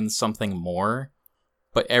explains something more,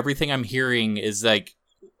 but everything I'm hearing is like,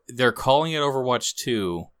 they're calling it Overwatch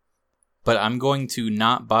 2, but I'm going to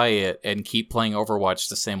not buy it and keep playing Overwatch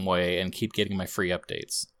the same way and keep getting my free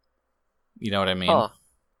updates. You know what I mean? Huh.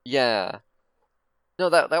 Yeah. No,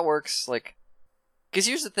 that works, like... Because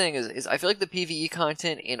here's the thing, is I feel like the PvE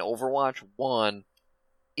content in Overwatch 1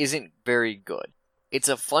 isn't very good. It's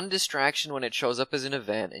a fun distraction when it shows up as an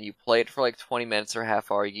event, and you play it for like 20 minutes or a half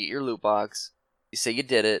hour, you get your loot box, you say you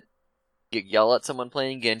did it, yell at someone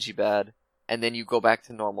playing Genji bad, and then you go back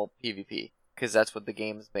to normal PvP because that's what the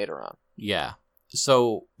game's made around. Yeah.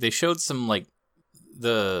 So they showed some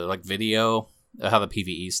the video of how the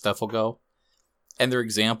PvE stuff will go, and their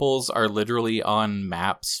examples are literally on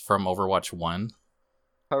maps from Overwatch 1.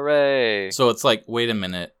 Hooray! So it's like, wait a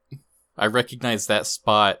minute, I recognize that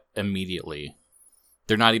spot immediately.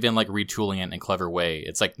 They're not even like retooling it in a clever way.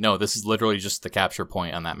 It's like, no, this is literally just the capture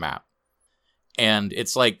point on that map. And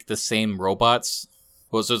it's like the same robots.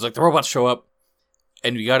 Well, so it's like the robots show up,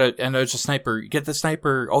 and and there's a sniper. You get the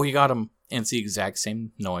sniper. Oh, you got him. And it's the exact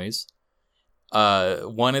same noise.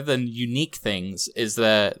 One of the unique things is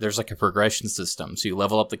that there's like a progression system. So you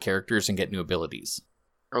level up the characters and get new abilities.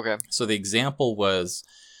 Okay. So the example was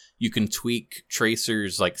you can tweak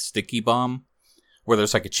Tracer's like sticky bomb, where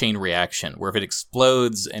there's like a chain reaction, where if it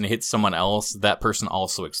explodes and hits someone else, that person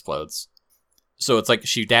also explodes. So it's like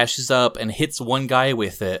she dashes up and hits one guy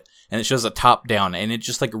with it, and it shows a top down, and it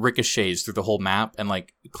just like ricochets through the whole map and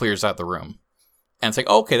like clears out the room. And it's like,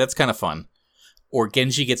 oh, okay, that's kind of fun. Or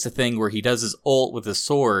Genji gets a thing where he does his ult with his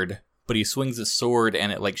sword, but he swings his sword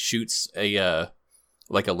and it like shoots a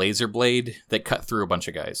laser blade that cut through a bunch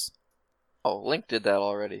of guys. Oh, Link did that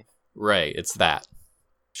already. Right, it's that.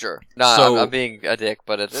 Sure. No, So- I'm being a dick,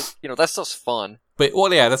 but that stuff's fun. But,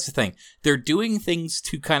 well, yeah, that's the thing. They're doing things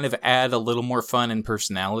to kind of add a little more fun and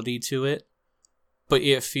personality to it, but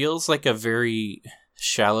it feels like a very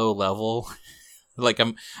shallow level. Like,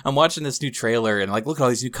 I'm watching this new trailer, and, like, look at all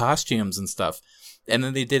these new costumes and stuff. And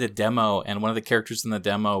then they did a demo, and one of the characters in the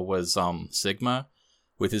demo was Sigma,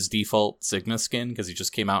 with his default Sigma skin, because he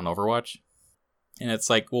just came out in Overwatch. And it's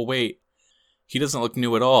like, well, wait, he doesn't look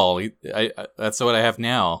new at all. That's what I have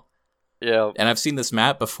now. Yeah. And I've seen this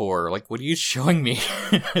map before. Like, what are you showing me?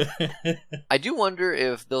 I do wonder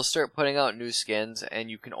if they'll start putting out new skins,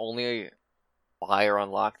 and you can only buy or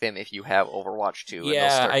unlock them if you have Overwatch 2. Yeah, and they'll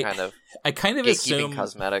start kind of I kind of gatekeeping assume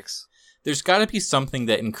cosmetics. there's got to be something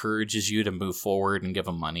that encourages you to move forward and give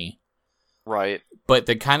them money. Right. But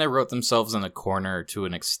they kind of wrote themselves in a corner to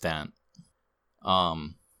an extent. Well,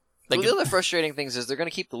 the other frustrating things is they're going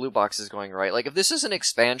to keep the loot boxes going, right? Like, if this is an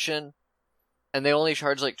expansion, and they only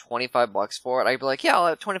charge like $25 for it, I'd be like, yeah, I'll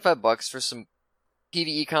have $25 for some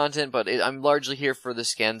PvE content, but I'm largely here for the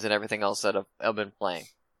skins and everything else that I've been playing.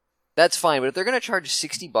 That's fine, but if they're going to charge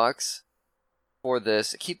 $60 for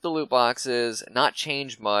this, keep the loot boxes, not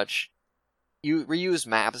change much, you reuse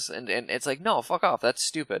maps, and it's like, no, fuck off, that's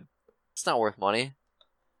stupid. It's not worth money.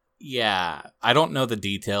 Yeah, I don't know the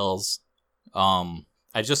details.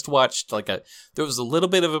 I just watched there was a little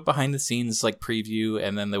bit of a behind the scenes like preview,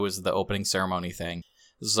 and then there was the opening ceremony thing.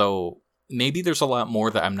 So maybe there's a lot more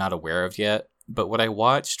that I'm not aware of yet. But what I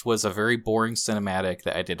watched was a very boring cinematic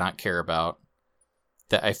that I did not care about,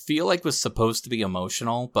 that I feel like was supposed to be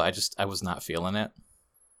emotional, but I was not feeling it.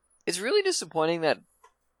 It's really disappointing that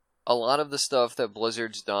a lot of the stuff that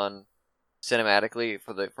Blizzard's done cinematically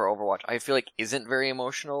for Overwatch, I feel like isn't very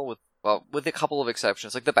emotional, with a couple of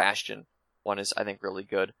exceptions. Like the Bastion one is, I think, really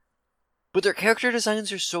good. But their character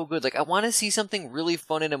designs are so good. Like, I want to see something really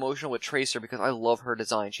fun and emotional with Tracer because I love her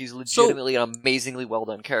design. She's legitimately an amazingly well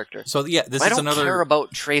done character. So yeah, I don't care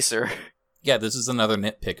about Tracer. Yeah, this is another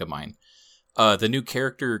nitpick of mine. The new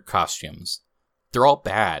character costumes, they're all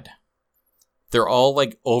bad. They're all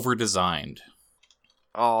like over designed.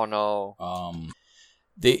 Oh no.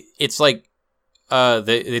 They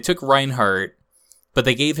took Reinhardt, but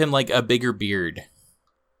they gave him like a bigger beard.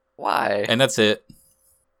 Why? And that's it.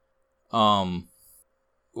 What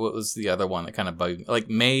was the other one that kind of bugged me? Like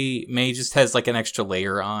May just has like an extra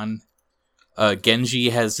layer on. Genji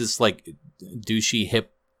has this like douchey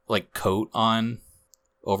hip like coat on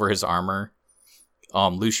over his armor.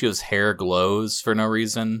 Lucio's hair glows for no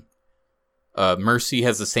reason. Mercy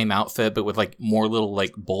has the same outfit but with like more little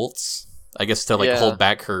like bolts, I guess, to like hold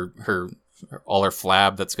back her all her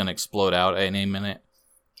flab that's gonna explode out at any minute.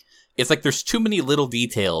 It's like there's too many little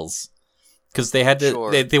details because they had to.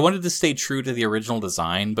 Sure. They wanted to stay true to the original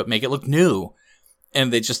design but make it look new,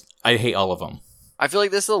 and I hate all of them. I feel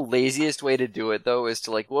like this is the laziest way to do it, though, is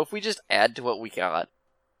to like, well, if we just add to what we got,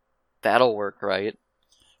 that'll work, right?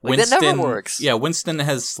 Like, that never works. Yeah, Winston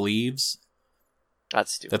has sleeves.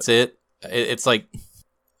 That's stupid. That's it. It's like,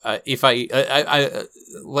 if I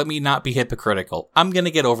let me not be hypocritical. I'm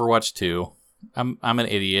gonna get Overwatch 2. I'm an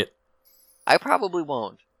idiot. I probably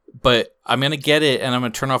won't. But I'm gonna get it, and I'm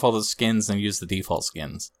gonna turn off all the skins and use the default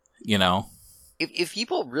skins. You know. If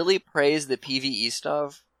people really praise the PvE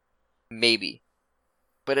stuff, maybe.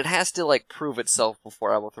 But it has to like prove itself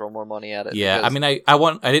before I will throw more money at it. Yeah, because... I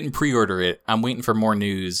mean, I didn't pre-order it. I'm waiting for more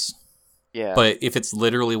news. Yeah. But if it's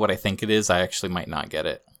literally what I think it is, I actually might not get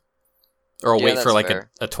it. Or I'll Yeah, wait for that's like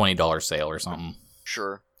fair. a $20 sale or something.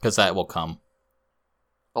 Sure. Because that will come.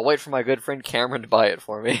 I'll wait for my good friend Cameron to buy it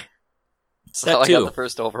for me. That's That how I got too. the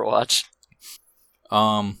first Overwatch.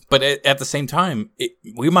 But at the same time,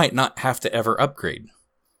 we might not have to ever upgrade.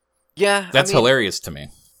 Yeah, That's I mean, hilarious to me.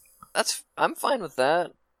 I'm fine with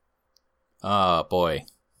that. Boy.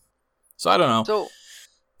 So I don't know.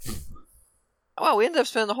 So, wow, we ended up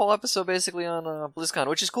spending the whole episode basically on BlizzCon,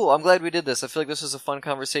 which is cool. I'm glad we did this. I feel like this was a fun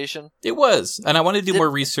conversation. It was, and I want to do more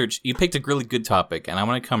research. You picked a really good topic, and I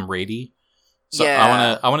want to come ready. So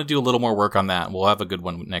Yeah. I want to do a little more work on that. We'll have a good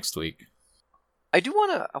one next week. I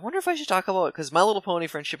wonder if I should talk about it, because My Little Pony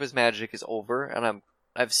Friendship is Magic is over, and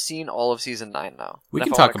I've seen all of Season 9 now. We And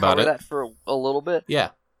can if I talk wanna about cover it. that for a little bit. Yeah.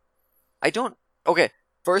 Okay,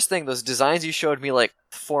 first thing, those designs you showed me like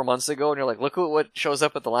 4 months ago, and you're like, look at what shows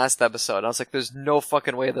up at the last episode. And I was like, there's no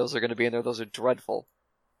fucking way those are going to be in there. Those are dreadful.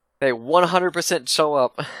 They 100% show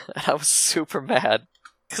up, and I was super mad,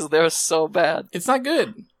 because they're so bad. It's not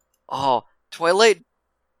good. Oh, Twilight.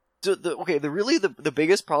 The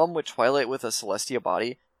biggest problem with Twilight with a Celestia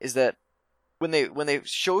body is that when they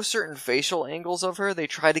show certain facial angles of her, they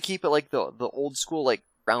try to keep it like the old school like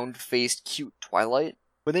round faced cute Twilight.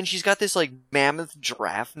 But then she's got this like mammoth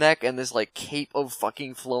giraffe neck and this like cape of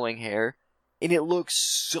fucking flowing hair, and it looks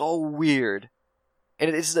so weird.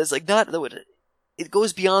 And it's like not it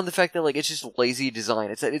goes beyond the fact that like it's just lazy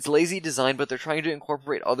design. It's lazy design, but they're trying to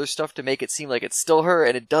incorporate other stuff to make it seem like it's still her,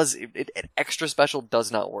 and it extra special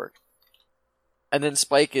does not work. And then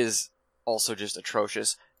Spike is also just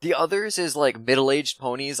atrocious. The others is like middle-aged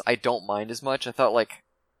ponies. I don't mind as much. I thought like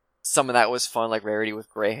some of that was fun, like Rarity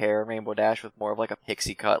with gray hair, Rainbow Dash with more of like a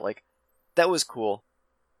pixie cut. Like that was cool.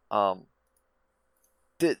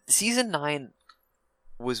 The season 9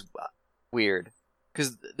 was weird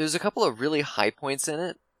because there's a couple of really high points in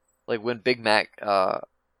it. Like when Big Mac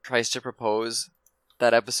tries to propose,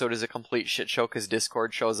 that episode is a complete shit show because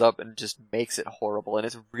Discord shows up and just makes it horrible, and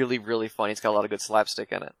it's really, really funny. It's got a lot of good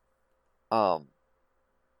slapstick in it.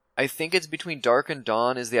 I think it's Between Dark and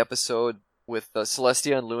Dawn is the episode with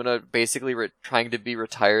Celestia and Luna basically trying to be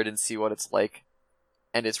retired and see what it's like.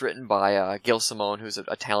 And it's written by Gil Simone, who's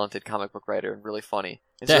a talented comic book writer and really funny.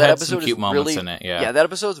 And That had some cute moments in it, yeah. Yeah, that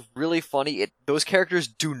episode's really funny. Those characters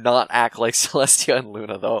do not act like Celestia and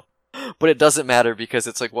Luna, though. But it doesn't matter because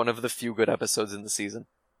it's like one of the few good episodes in the season.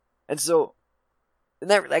 And so,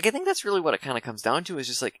 I think that's really what it kind of comes down to, is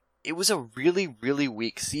just like, it was a really, really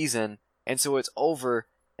weak season, and so it's over,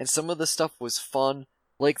 and some of the stuff was fun.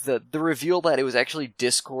 Like the reveal that it was actually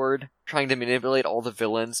Discord trying to manipulate all the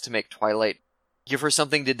villains to make Twilight give her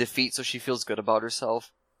something to defeat so she feels good about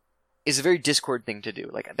herself is a very Discord thing to do.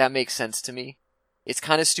 Like, that makes sense to me. It's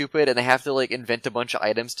kind of stupid, and they have to like invent a bunch of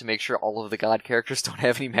items to make sure all of the god characters don't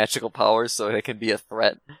have any magical powers so they can be a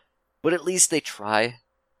threat. But at least they try.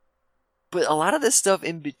 But a lot of this stuff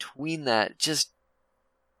in between that just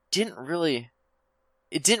didn't really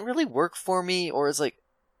work for me, or it's like,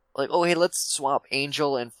 oh hey, let's swap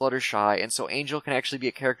Angel and Fluttershy, and so Angel can actually be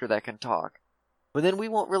a character that can talk. But then we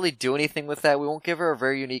won't really do anything with that. We won't give her a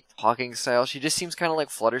very unique talking style. She just seems kind of like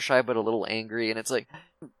Fluttershy, but a little angry, and it's like,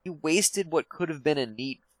 you wasted what could have been a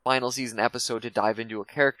neat final season episode to dive into a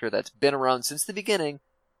character that's been around since the beginning,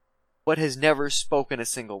 but has never spoken a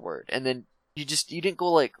single word. And then you didn't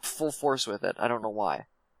go like full force with it. I don't know why.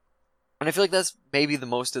 And I feel like that's maybe the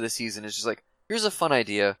most of the season, is just like, here's a fun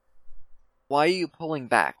idea. Why are you pulling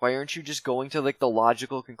back? Why aren't you just going to like the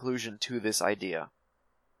logical conclusion to this idea?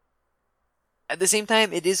 At the same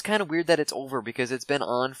time, it is kind of weird that it's over, because it's been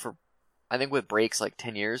on for, I think with breaks, like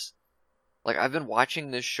 10 years. Like, I've been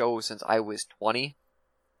watching this show since I was 20,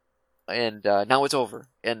 and now it's over.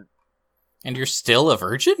 And you're still a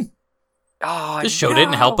virgin? oh, This show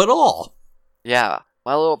didn't help at all. Yeah,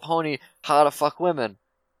 My Little Pony, how to fuck women.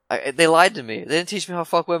 They lied to me. They didn't teach me how to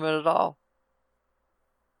fuck women at all.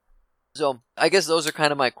 So, I guess those are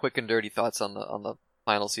kind of my quick and dirty thoughts on the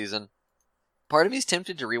final season. Part of me is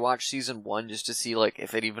tempted to rewatch season 1 just to see like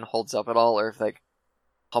if it even holds up at all, or if like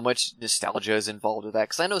how much nostalgia is involved with that.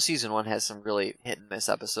 Because I know season 1 has some really hit and miss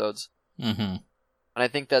episodes. Mm-hmm. And I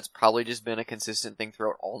think that's probably just been a consistent thing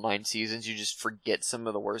throughout all 9 seasons. You just forget some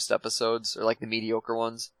of the worst episodes, or like the mediocre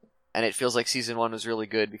ones. And it feels like season 1 was really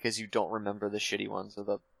good because you don't remember the shitty ones, or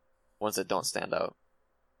the ones that don't stand out.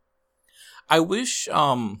 I wish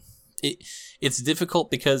it's difficult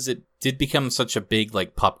because it did become such a big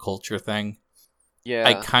like pop culture thing. Yeah.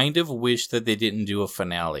 I kind of wish that they didn't do a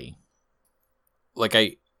finale. Like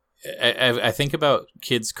I think about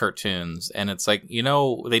kids' cartoons, and it's like,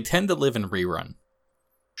 they tend to live in rerun.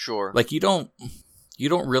 Sure. Like you don't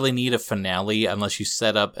really need a finale unless you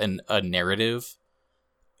set up a narrative.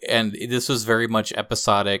 And this was very much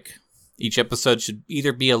episodic. Each episode should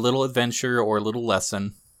either be a little adventure or a little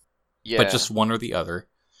lesson, but just one or the other.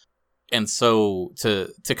 And so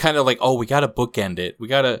to kind of like, oh, we gotta bookend it. We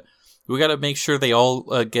gotta make sure they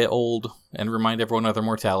all get old and remind everyone of their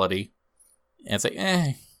mortality. And it's like,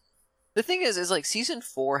 eh. The thing is like season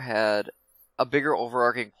 4 had a bigger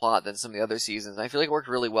overarching plot than some of the other seasons. I feel like it worked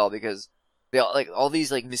really well because they all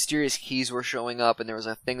these like mysterious keys were showing up, and there was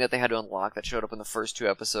a thing that they had to unlock that showed up in the first 2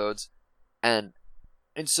 episodes, and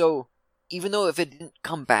so even though if it didn't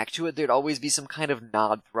come back to it, there'd always be some kind of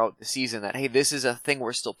nod throughout the season that, hey, this is a thing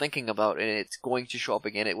we're still thinking about, and it's going to show up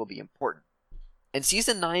again. It will be important. And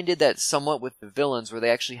season 9 did that somewhat with the villains, where they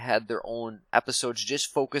actually had their own episodes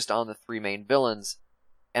just focused on the 3 main villains,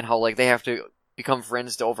 and how like they have to become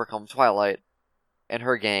friends to overcome Twilight and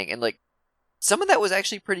her gang, and like some of that was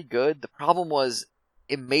actually pretty good. The problem was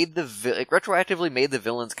it made retroactively made the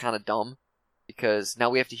villains kind of dumb, because now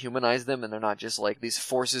we have to humanize them, and they're not just like these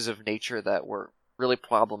forces of nature that were really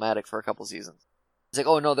problematic for a couple seasons. It's like,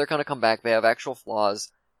 oh no, they're gonna come back. They have actual flaws,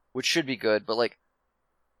 which should be good, but like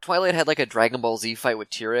Twilight had like a Dragon Ball Z fight with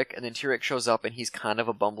Tyrek, and then Tyrek shows up and he's kind of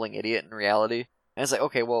a bumbling idiot in reality. And it's like,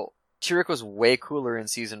 okay, well, Tyrek was way cooler in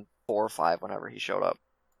season 4 or 5 whenever he showed up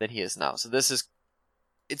than he is now. So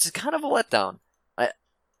it's kind of a letdown.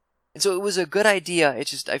 And so it was a good idea. It's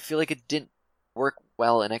just, I feel like it didn't work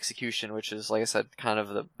well in execution, which is, like I said, kind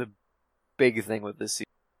of the big thing with this season.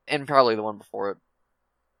 And probably the one before it.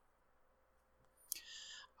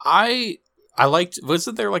 I liked,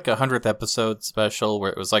 wasn't there like a 100th episode special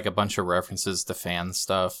where it was like a bunch of references to fan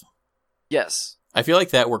stuff? Yes. I feel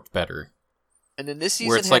like that worked better. And then this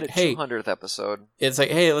season had like, a 200th episode. It's like,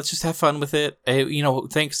 hey, let's just have fun with it. Hey,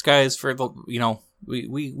 thanks guys for the,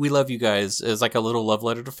 we love you guys. It's like a little love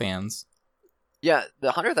letter to fans. Yeah,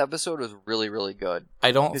 the 100th episode was really, really good.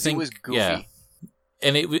 I don't think it was goofy. Yeah.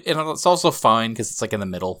 And it's also fine because it's like in the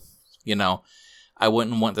middle, I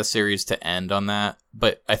wouldn't want the series to end on that,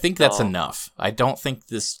 but I think that's enough. I don't think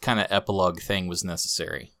this kind of epilogue thing was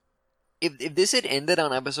necessary. If this had ended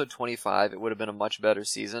on episode 25, it would have been a much better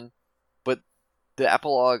season. But the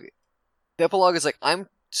epilogue is like, I'm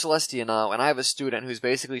Celestia now, and I have a student who's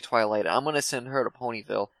basically Twilight. I'm going to send her to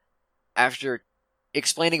Ponyville after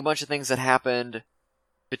explaining a bunch of things that happened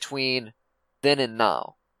between then and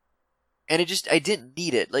now. And I didn't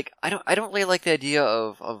need it. Like, I don't really like the idea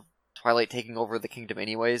of Twilight taking over the kingdom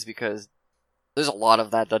anyways, because there's a lot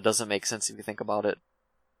of that doesn't make sense if you think about it.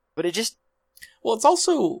 But it just... Well, it's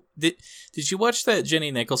also... Did you watch that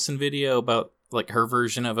Jenny Nicholson video about, like, her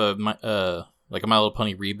version of a My Little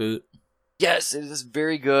Pony reboot? Yes, it is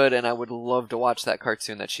very good, and I would love to watch that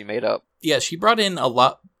cartoon that she made up. Yeah, she brought in a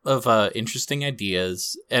lot of interesting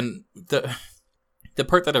ideas, and the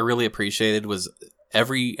part that I really appreciated was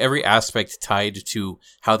every aspect tied to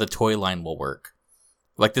how the toy line will work.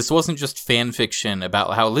 Like, this wasn't just fan fiction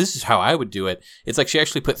about how this is how I would do it. It's like she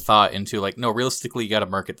actually put thought into, like, no, realistically, you gotta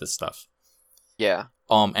market this stuff. Yeah.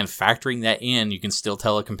 And factoring that in, you can still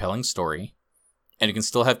tell a compelling story. And you can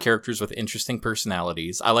still have characters with interesting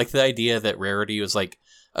personalities. I like the idea that Rarity was, like,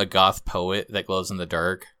 a goth poet that glows in the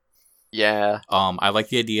dark. Yeah. I like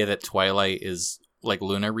the idea that Twilight is, like,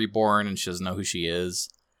 Luna reborn and she doesn't know who she is.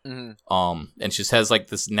 Mm-hmm. And she just has, like,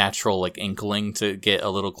 this natural, like, inkling to get a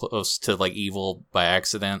little close to, like, evil by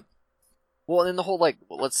accident. Well, and then the whole, like,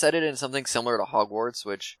 let's set it in something similar to Hogwarts,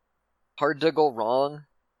 which, hard to go wrong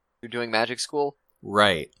if you're doing magic school.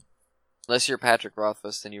 Right. Unless you're Patrick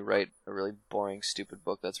Rothfuss, then you write a really boring, stupid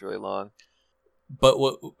book that's really long. But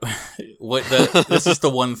this is the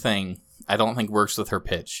one thing I don't think works with her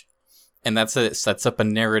pitch. And that's that it sets up a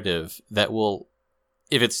narrative that will,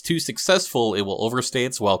 if it's too successful, it will overstay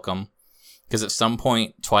its welcome. Because at some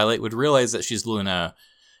point, Twilight would realize that she's Luna,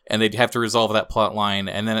 and they'd have to resolve that plot line.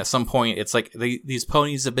 And then at some point, it's like, these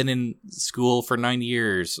ponies have been in school for 9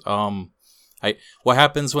 years. What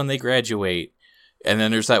happens when they graduate? And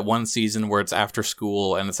then there's that one season where it's after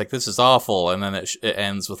school, and it's like, this is awful, and then it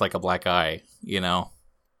ends with, like, a black eye,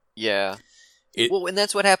 Yeah. Well, and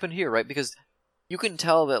that's what happened here, right? Because you can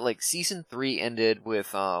tell that, like, season 3 ended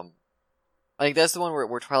with, I think that's the one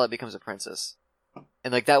where Twilight becomes a princess.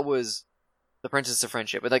 And, like, that was the Princess of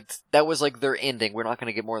Friendship. But, like, that was, like, their ending. We're not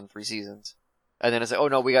going to get more than 3 seasons. And then it's like, oh,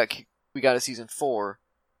 no, we got a season 4.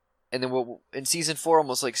 And then and season 4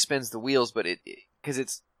 almost, like, spins the wheels, but because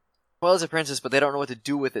it's Twilight's a princess, but they don't know what to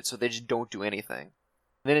do with it, so they just don't do anything.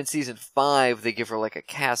 And then in season 5, they give her, like, a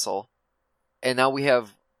castle, and now we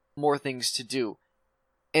have more things to do.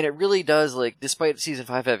 And it really does, like, despite season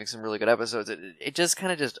 5 having some really good episodes, it just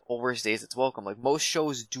kind of just overstays its welcome. Like, most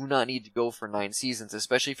shows do not need to go for 9 seasons,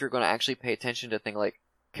 especially if you're going to actually pay attention to things like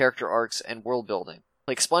character arcs and world building.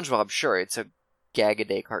 Like SpongeBob, sure, it's a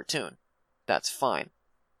gag-a-day cartoon. That's fine.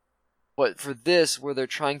 But for this, where they're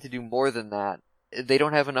trying to do more than that, they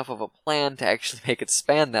don't have enough of a plan to actually make it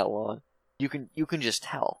span that long. You can just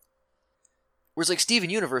tell. Whereas like Steven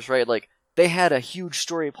Universe, right? Like they had a huge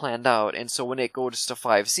story planned out, and so when it goes to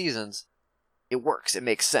 5 seasons, it works. It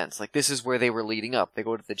makes sense. Like this is where they were leading up. They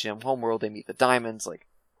go to the Gym Homeworld, they meet the Diamonds. Like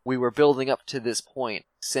we were building up to this point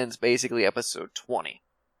since basically episode 20.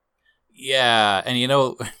 Yeah, and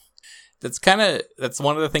that's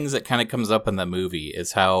one of the things that kind of comes up in the movie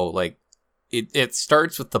is how like it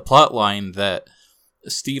starts with the plot line that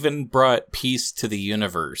Steven brought peace to the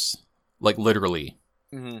universe, like literally.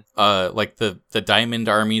 Mm-hmm. Like the diamond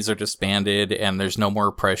armies are disbanded and there's no more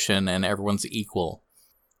oppression and everyone's equal.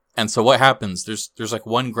 And so what happens? There's like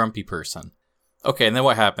one grumpy person. Okay, and then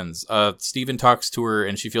what happens? Steven talks to her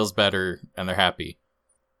and she feels better and they're happy.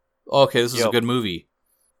 Okay, this is a good movie.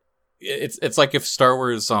 It's like if Star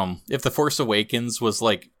Wars, if The Force Awakens was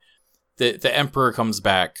like the Emperor comes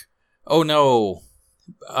back. Oh no.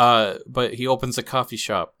 But he opens a coffee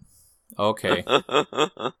shop. Okay.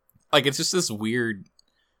 Like it's just this weird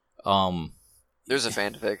there's a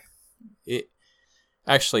fanfic.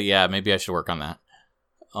 Actually, yeah, maybe I should work on that.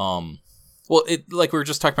 Well, like we were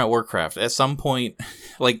just talking about Warcraft. At some point,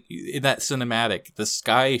 like in that cinematic, the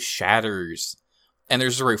sky shatters and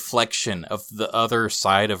there's a reflection of the other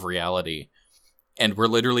side of reality. And we're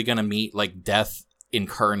literally going to meet like death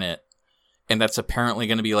incarnate. And that's apparently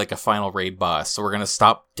going to be like a final raid boss. So we're going to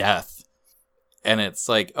stop death. And it's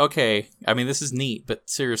like, okay, I mean, this is neat, but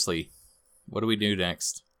seriously, what do we do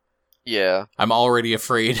next? Yeah. I'm already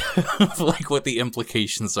afraid of like what the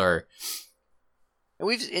implications are.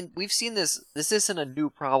 And we've seen this. This isn't a new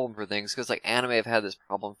problem for things because like anime have had this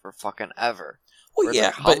problem for fucking ever. Well, yeah.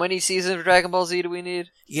 Like, how many seasons of Dragon Ball Z do we need?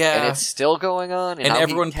 Yeah, and it's still going on. And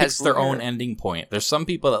everyone picks their own ending point. There's some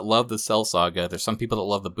people that love the Cell Saga. There's some people that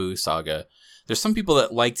love the Boo Saga. There's some people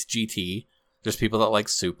that liked GT. There's people that like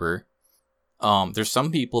Super. There's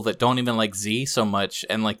some people that don't even like Z so much,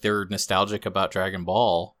 and like they're nostalgic about Dragon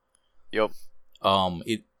Ball. Yep.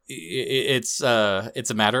 It's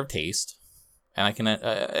a matter of taste, and I can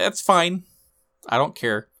it's fine. I don't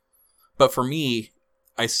care. But for me,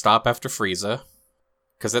 I stop after Frieza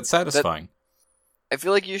because that's satisfying. I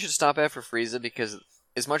feel like you should stop after Frieza because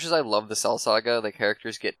as much as I love the Cell Saga, the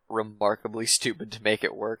characters get remarkably stupid to make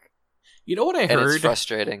it work. You know what I heard? And it's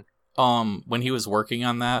frustrating. When he was working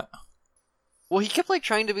on that. Well, he kept like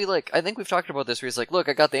trying to be like, I think we've talked about this where he's like, look,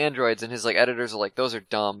 I got the androids, and his like editors are like, those are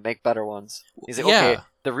dumb, make better ones. He's like, okay,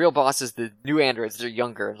 the real boss is the new androids, they're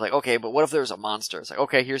younger. It's like, okay, but what if there was a monster? It's like,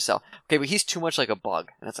 okay, here's Cell. Okay, but he's too much like a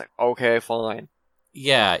bug. And it's like, okay, fine.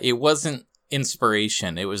 Yeah, it wasn't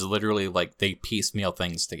inspiration. It was literally like they piecemeal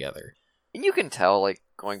things together. And you can tell, like,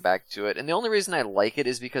 going back to it, and the only reason I like it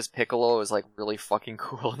is because Piccolo is like really fucking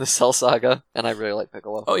cool in the Cell Saga, and I really like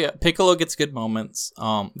Piccolo. Oh yeah, Piccolo gets good moments.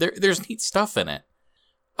 There's neat stuff in it.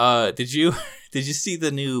 Did you see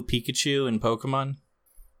the new Pikachu in Pokemon?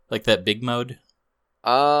 Like that big mode?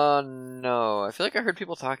 No. I feel like I heard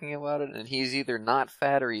people talking about it, and he's either not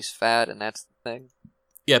fat or he's fat, and that's the thing.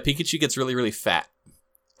 Yeah, Pikachu gets really, really fat.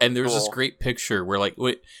 And there's this great picture where like,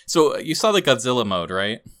 so you saw the Godzilla mode,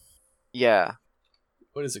 right? Yeah.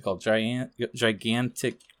 What is it called?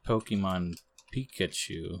 Gigantic Pokemon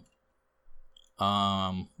Pikachu.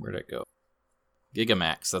 Where'd it go?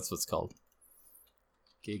 Gigamax, that's what it's called.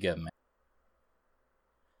 Gigamax.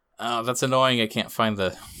 Oh, that's annoying. I can't find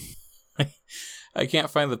the I can't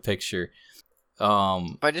find the picture.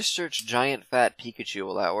 If I just search giant fat Pikachu,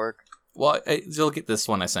 will that work? Well, you'll get this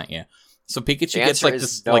one I sent you. So Pikachu gets like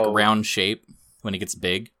this like round shape when he gets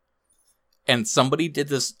big. And somebody did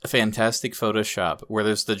this fantastic Photoshop where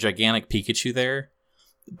there's the gigantic Pikachu there,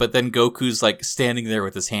 but then Goku's like standing there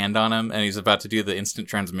with his hand on him and he's about to do the instant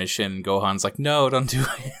transmission and Gohan's like, no, don't do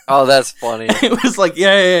it. Oh, that's funny. It was like,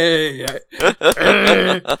 yeah.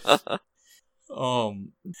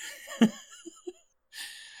 Awesome.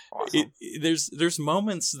 There's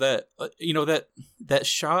moments that, that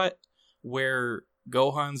shot where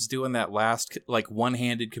Gohan's doing that last like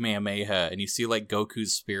one-handed Kamehameha and you see like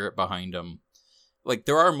Goku's spirit behind him. Like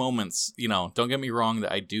there are moments, don't get me wrong,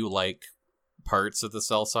 that I do like parts of the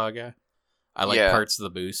Cell Saga. I like parts of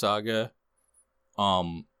the Boo Saga.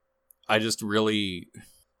 I just really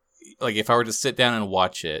like if I were to sit down and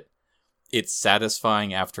watch it, it's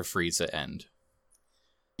satisfying after Frieza end.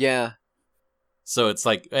 Yeah. So it's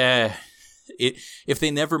like, if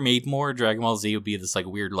they never made more, Dragon Ball Z would be this like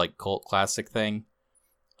weird like cult classic thing.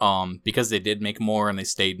 Because they did make more and they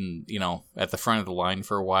stayed in, at the front of the line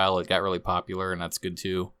for a while, it got really popular and that's good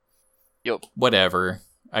too. Yep. Whatever.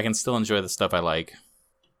 I can still enjoy the stuff I like.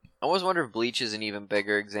 I always wonder if Bleach is an even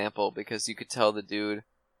bigger example, because you could tell the dude,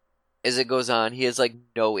 as it goes on, he has like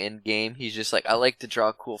no end game. He's just like, I like to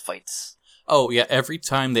draw cool fights. Oh yeah, every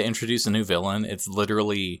time they introduce a new villain, it's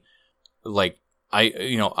literally like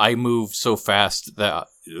I move so fast that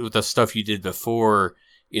the stuff you did before,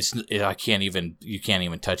 you can't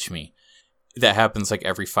even touch me. That happens like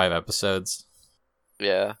every 5 episodes.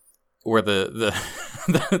 Yeah. Where the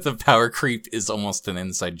the power creep is almost an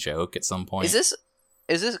inside joke at some point. Is this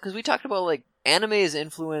because we talked about like anime has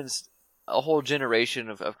influenced a whole generation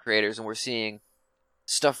of creators, and we're seeing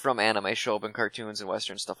stuff from anime show up in cartoons and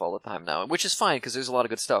Western stuff all the time now, which is fine because there's a lot of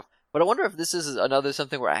good stuff. But I wonder if this is another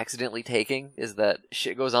something we're accidentally taking, is that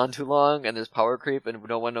shit goes on too long and there's power creep and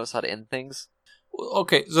no one knows how to end things.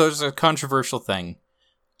 Okay, so there's a controversial thing.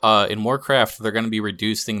 In Warcraft, they're going to be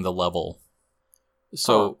reducing the level.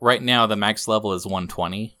 So right now, the max level is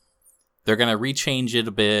 120. They're going to rechange it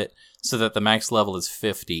a bit so that the max level is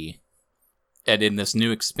 50. And in this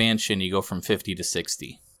new expansion, you go from 50 to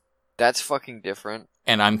 60. That's fucking different.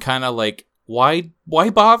 And I'm kind of like, why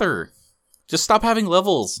bother? Just stop having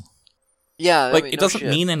levels. Yeah, like, it doesn't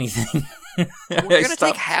mean anything. Well, you're going to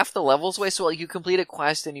take half the levels away, so like, you complete a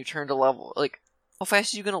quest and you turn to level. Like, how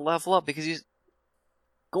fast are you going to level up? Because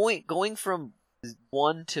going from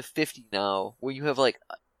 1 to 50 now, where you have like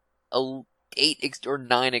 8 or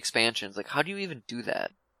 9 expansions. Like, how do you even do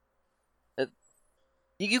that?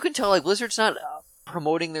 You can tell like Blizzard's not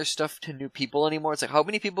promoting their stuff to new people anymore. It's like, how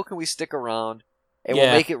many people can we stick around, and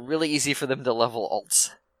we'll make it really easy for them to level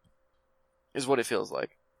alts. Is what it feels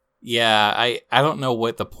like. Yeah, I don't know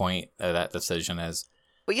what the point of that decision is.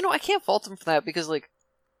 But I can't fault them for that, because like,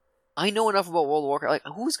 I know enough about World of Warcraft.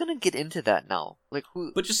 Like, who's gonna get into that now? Like,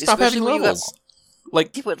 who? But just stop having levels.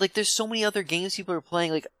 But there's so many other games people are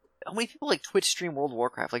playing. Like, how many people like Twitch stream World of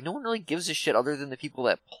Warcraft? Like, no one really gives a shit other than the people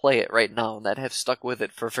that play it right now and that have stuck with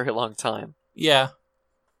it for a very long time. Yeah.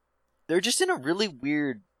 They're just in a really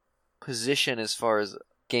weird position as far as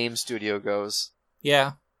game studio goes.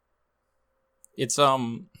 Yeah. It's, I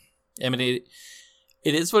mean, it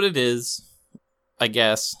is what it is, I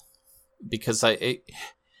guess, because like,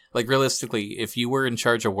 realistically, if you were in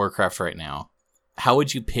charge of Warcraft right now, how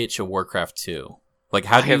would you pitch a Warcraft 2? Like,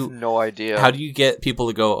 I have no idea. How do you get people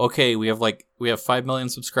to go, okay, we have 5 million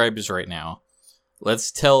subscribers right now.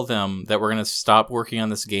 Let's tell them that we're going to stop working on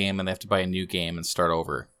this game and they have to buy a new game and start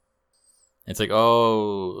over. It's like,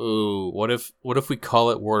 what if we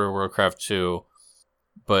call it World of Warcraft 2,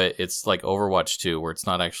 but it's like Overwatch 2, where it's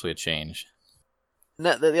not actually a change?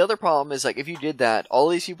 The other problem is, like, if you did that, all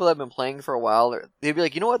these people that have been playing for a while, they'd be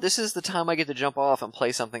like, you know what, this is the time I get to jump off and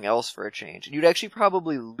play something else for a change. And you'd actually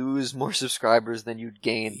probably lose more subscribers than you'd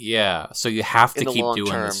gain. Yeah, so you have to keep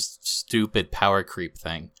doing this stupid power creep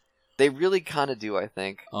thing. They really kind of do, I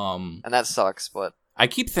think. And that sucks, but... I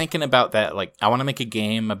keep thinking about that, like, I want to make a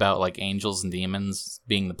game about, like, angels and demons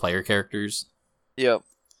being the player characters. Yep.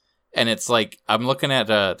 And it's like, I'm looking at,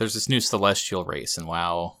 there's this new celestial race in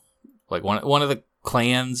WoW. Like, one of the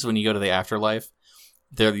clans, when you go to the afterlife,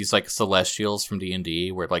 they're these like celestials from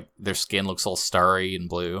D&D where like their skin looks all starry and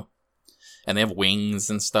blue and they have wings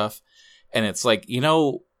and stuff, and it's like,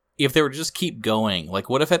 if they were to just keep going,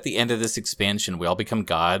 like, what if at the end of this expansion we all become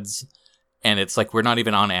gods and it's like we're not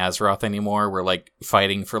even on Azeroth anymore, we're like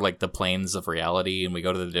fighting for like the planes of reality and we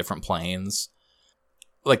go to the different planes.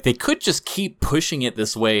 Like, they could just keep pushing it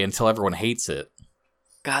this way until everyone hates it.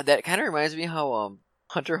 God, that kind of reminds me how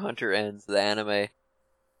Hunter x Hunter ends, the anime,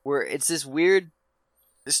 where it's this weird...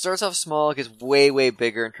 It starts off small, it gets way, way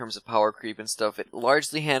bigger in terms of power creep and stuff. It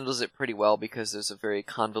largely handles it pretty well because there's a very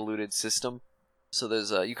convoluted system. So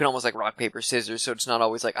there's you can almost like rock, paper, scissors, so it's not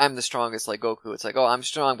always like, I'm the strongest like Goku. It's like, oh, I'm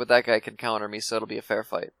strong, but that guy can counter me, so it'll be a fair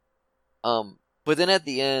fight. But then at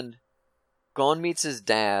the end, Gon meets his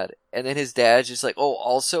dad, and then his dad's just like, oh,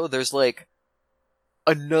 also, there's like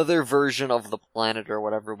another version of the planet or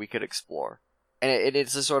whatever we could explore. And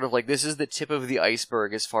it's a sort of like, this is the tip of the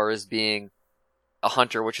iceberg as far as being a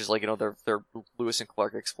hunter, which is like, they're Lewis and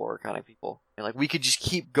Clark Explorer kind of people. And like, we could just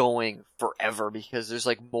keep going forever because there's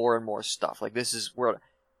like more and more stuff. Like, this is where,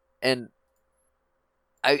 and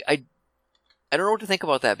I don't know what to think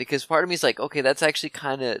about that, because part of me is like, okay, that's actually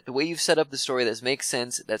kind of, the way you've set up the story, that makes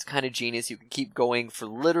sense, that's kind of genius, you can keep going for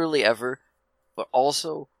literally ever, but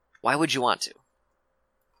also, why would you want to?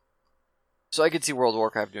 So I could see World of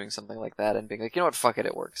Warcraft doing something like that and being like, you know what, fuck it,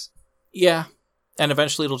 it works. Yeah. And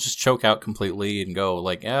eventually it'll just choke out completely and go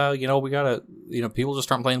like, we gotta, people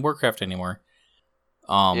just aren't playing Warcraft anymore.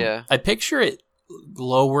 Yeah. I picture it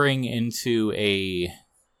lowering into a,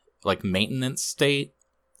 like, maintenance state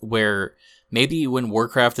where maybe when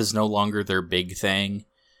Warcraft is no longer their big thing,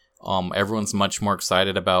 Everyone's much more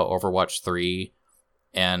excited about Overwatch 3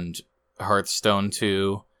 and Hearthstone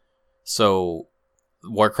 2. So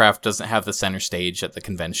Warcraft doesn't have the center stage at the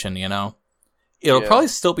convention, you know? It'll probably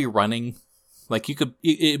still be running. Like,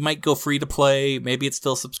 it might go free to play. Maybe it's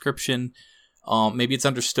still subscription. Maybe it's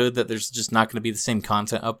understood that there's just not going to be the same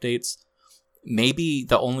content updates. Maybe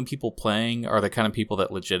the only people playing are the kind of people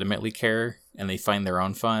that legitimately care and they find their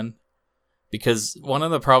own fun. Because one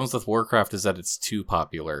of the problems with Warcraft is that it's too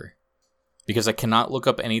popular. Because I cannot look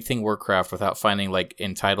up anything Warcraft without finding, like,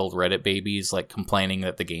 entitled Reddit babies, like, complaining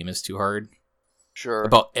that the game is too hard. Sure.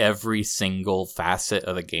 About every single facet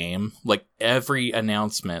of the game. Like, every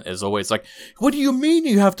announcement is always like, what do you mean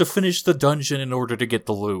you have to finish the dungeon in order to get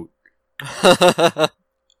the loot?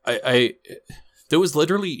 There was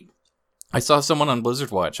literally... I saw someone on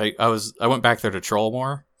Blizzard Watch. I went back there to troll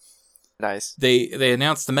more. Nice. They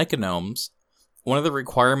announced the Mechanomes. One of the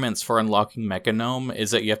requirements for unlocking Mechanome is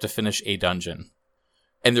that you have to finish a dungeon.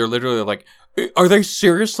 And they're literally like, are they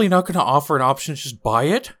seriously not going to offer an option to just buy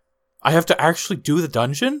it? I have to actually do the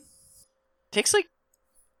dungeon? It takes like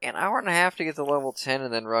an hour and a half to get to level 10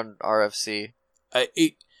 and then run RFC.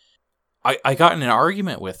 I got in an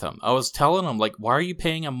argument with him. I was telling him, like, why are you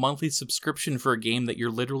paying a monthly subscription for a game that you're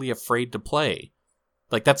literally afraid to play?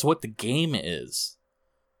 Like, that's what the game is.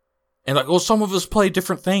 And like, well, some of us play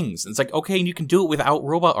different things. And it's like, okay, and you can do it without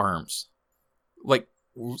robot arms. Like,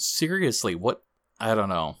 seriously, what? I don't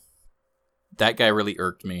know. That guy really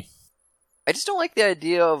irked me. I just don't like the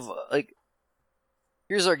idea of, like,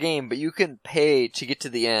 here's our game, but you can pay to get to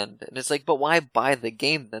the end. And it's like, but why buy the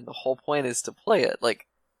game then? The whole point is to play it. Like,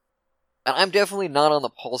 and I'm definitely not on the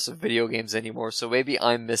pulse of video games anymore, so maybe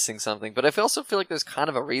I'm missing something. But I also feel like there's kind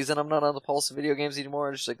of a reason I'm not on the pulse of video games anymore.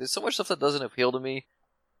 It's just like, there's so much stuff that doesn't appeal to me.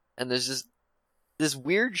 And there's just this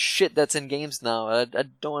weird shit that's in games now I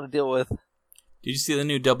don't want to deal with. Did you see the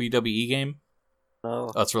new WWE game?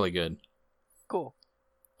 No. Oh, it's really good. Cool.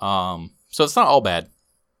 So it's not all bad.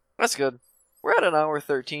 That's good. We're at an hour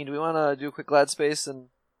 13. Do we want to do a quick glad space and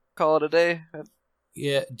call it a day?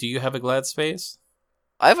 Yeah, do you have a glad space?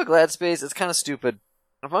 I have a glad space. It's kind of stupid.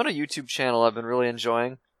 I found a YouTube channel I've been really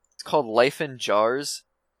enjoying. It's called Life in Jars.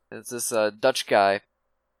 It's this Dutch guy.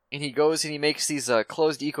 And he goes and he makes these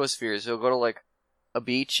closed ecospheres. He'll go to like a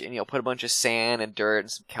beach and he'll put a bunch of sand and dirt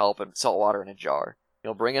and some kelp and salt water in a jar.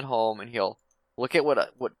 He'll bring it home and he'll look at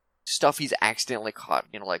what stuff he's accidentally caught.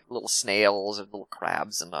 You know, like little snails and little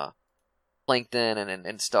crabs and plankton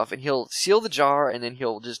and stuff. And he'll seal the jar and then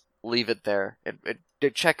he'll just leave it there and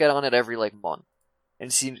check it on it every like month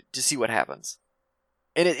and see what happens.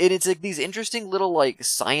 And it's like these interesting little like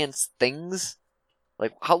science things.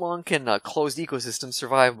 Like, how long can a closed ecosystem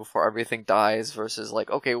survive before everything dies versus, like,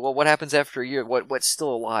 okay, well, what happens after a year? What's still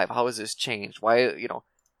alive? How has this changed? Why,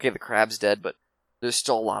 okay, the crab's dead, but there's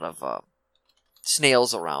still a lot of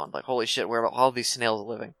snails around. Like, holy shit, where are all these snails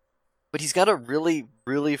living? But he's got a really,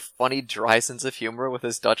 really funny, dry sense of humor with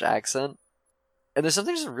his Dutch accent. And there's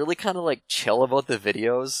something just really kind of, like, chill about the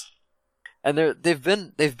videos. And they've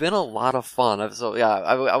been a lot of fun. So yeah,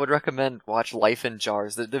 I would recommend watch Life in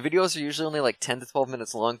Jars. The videos are usually only like 10 to 12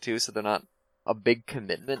 minutes long too, so they're not a big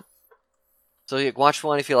commitment. So you watch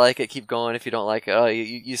one if you like it, keep going if you don't like it. Oh,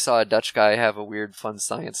 you saw a Dutch guy have a weird fun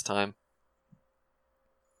science time.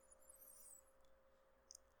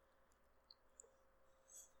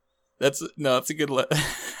 That's a good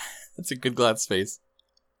that's a good glad space.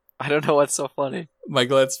 I don't know what's so funny. My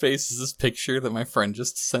glad space is this picture that my friend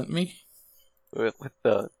just sent me. With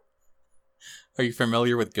the... Are you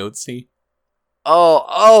familiar with Goatsy?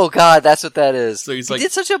 Oh god, that's what that is. So he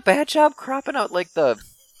did such a bad job cropping out like the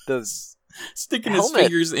sticking helmet. his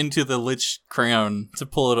fingers into the Lich crown to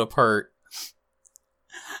pull it apart.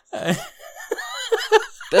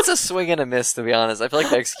 That's a swing and a miss, to be honest. I feel like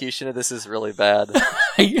the execution of this is really bad.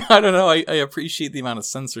 I don't know. I appreciate the amount of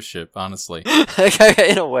censorship, honestly.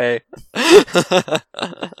 In a way.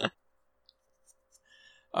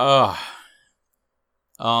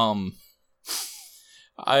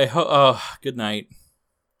 Good night.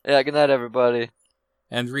 Yeah, good night, everybody.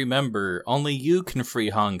 And remember, only you can free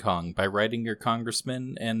Hong Kong by writing your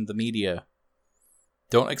congressman and the media.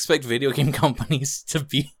 Don't expect video game companies to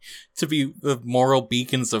be the moral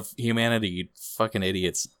beacons of humanity, you fucking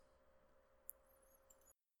idiots.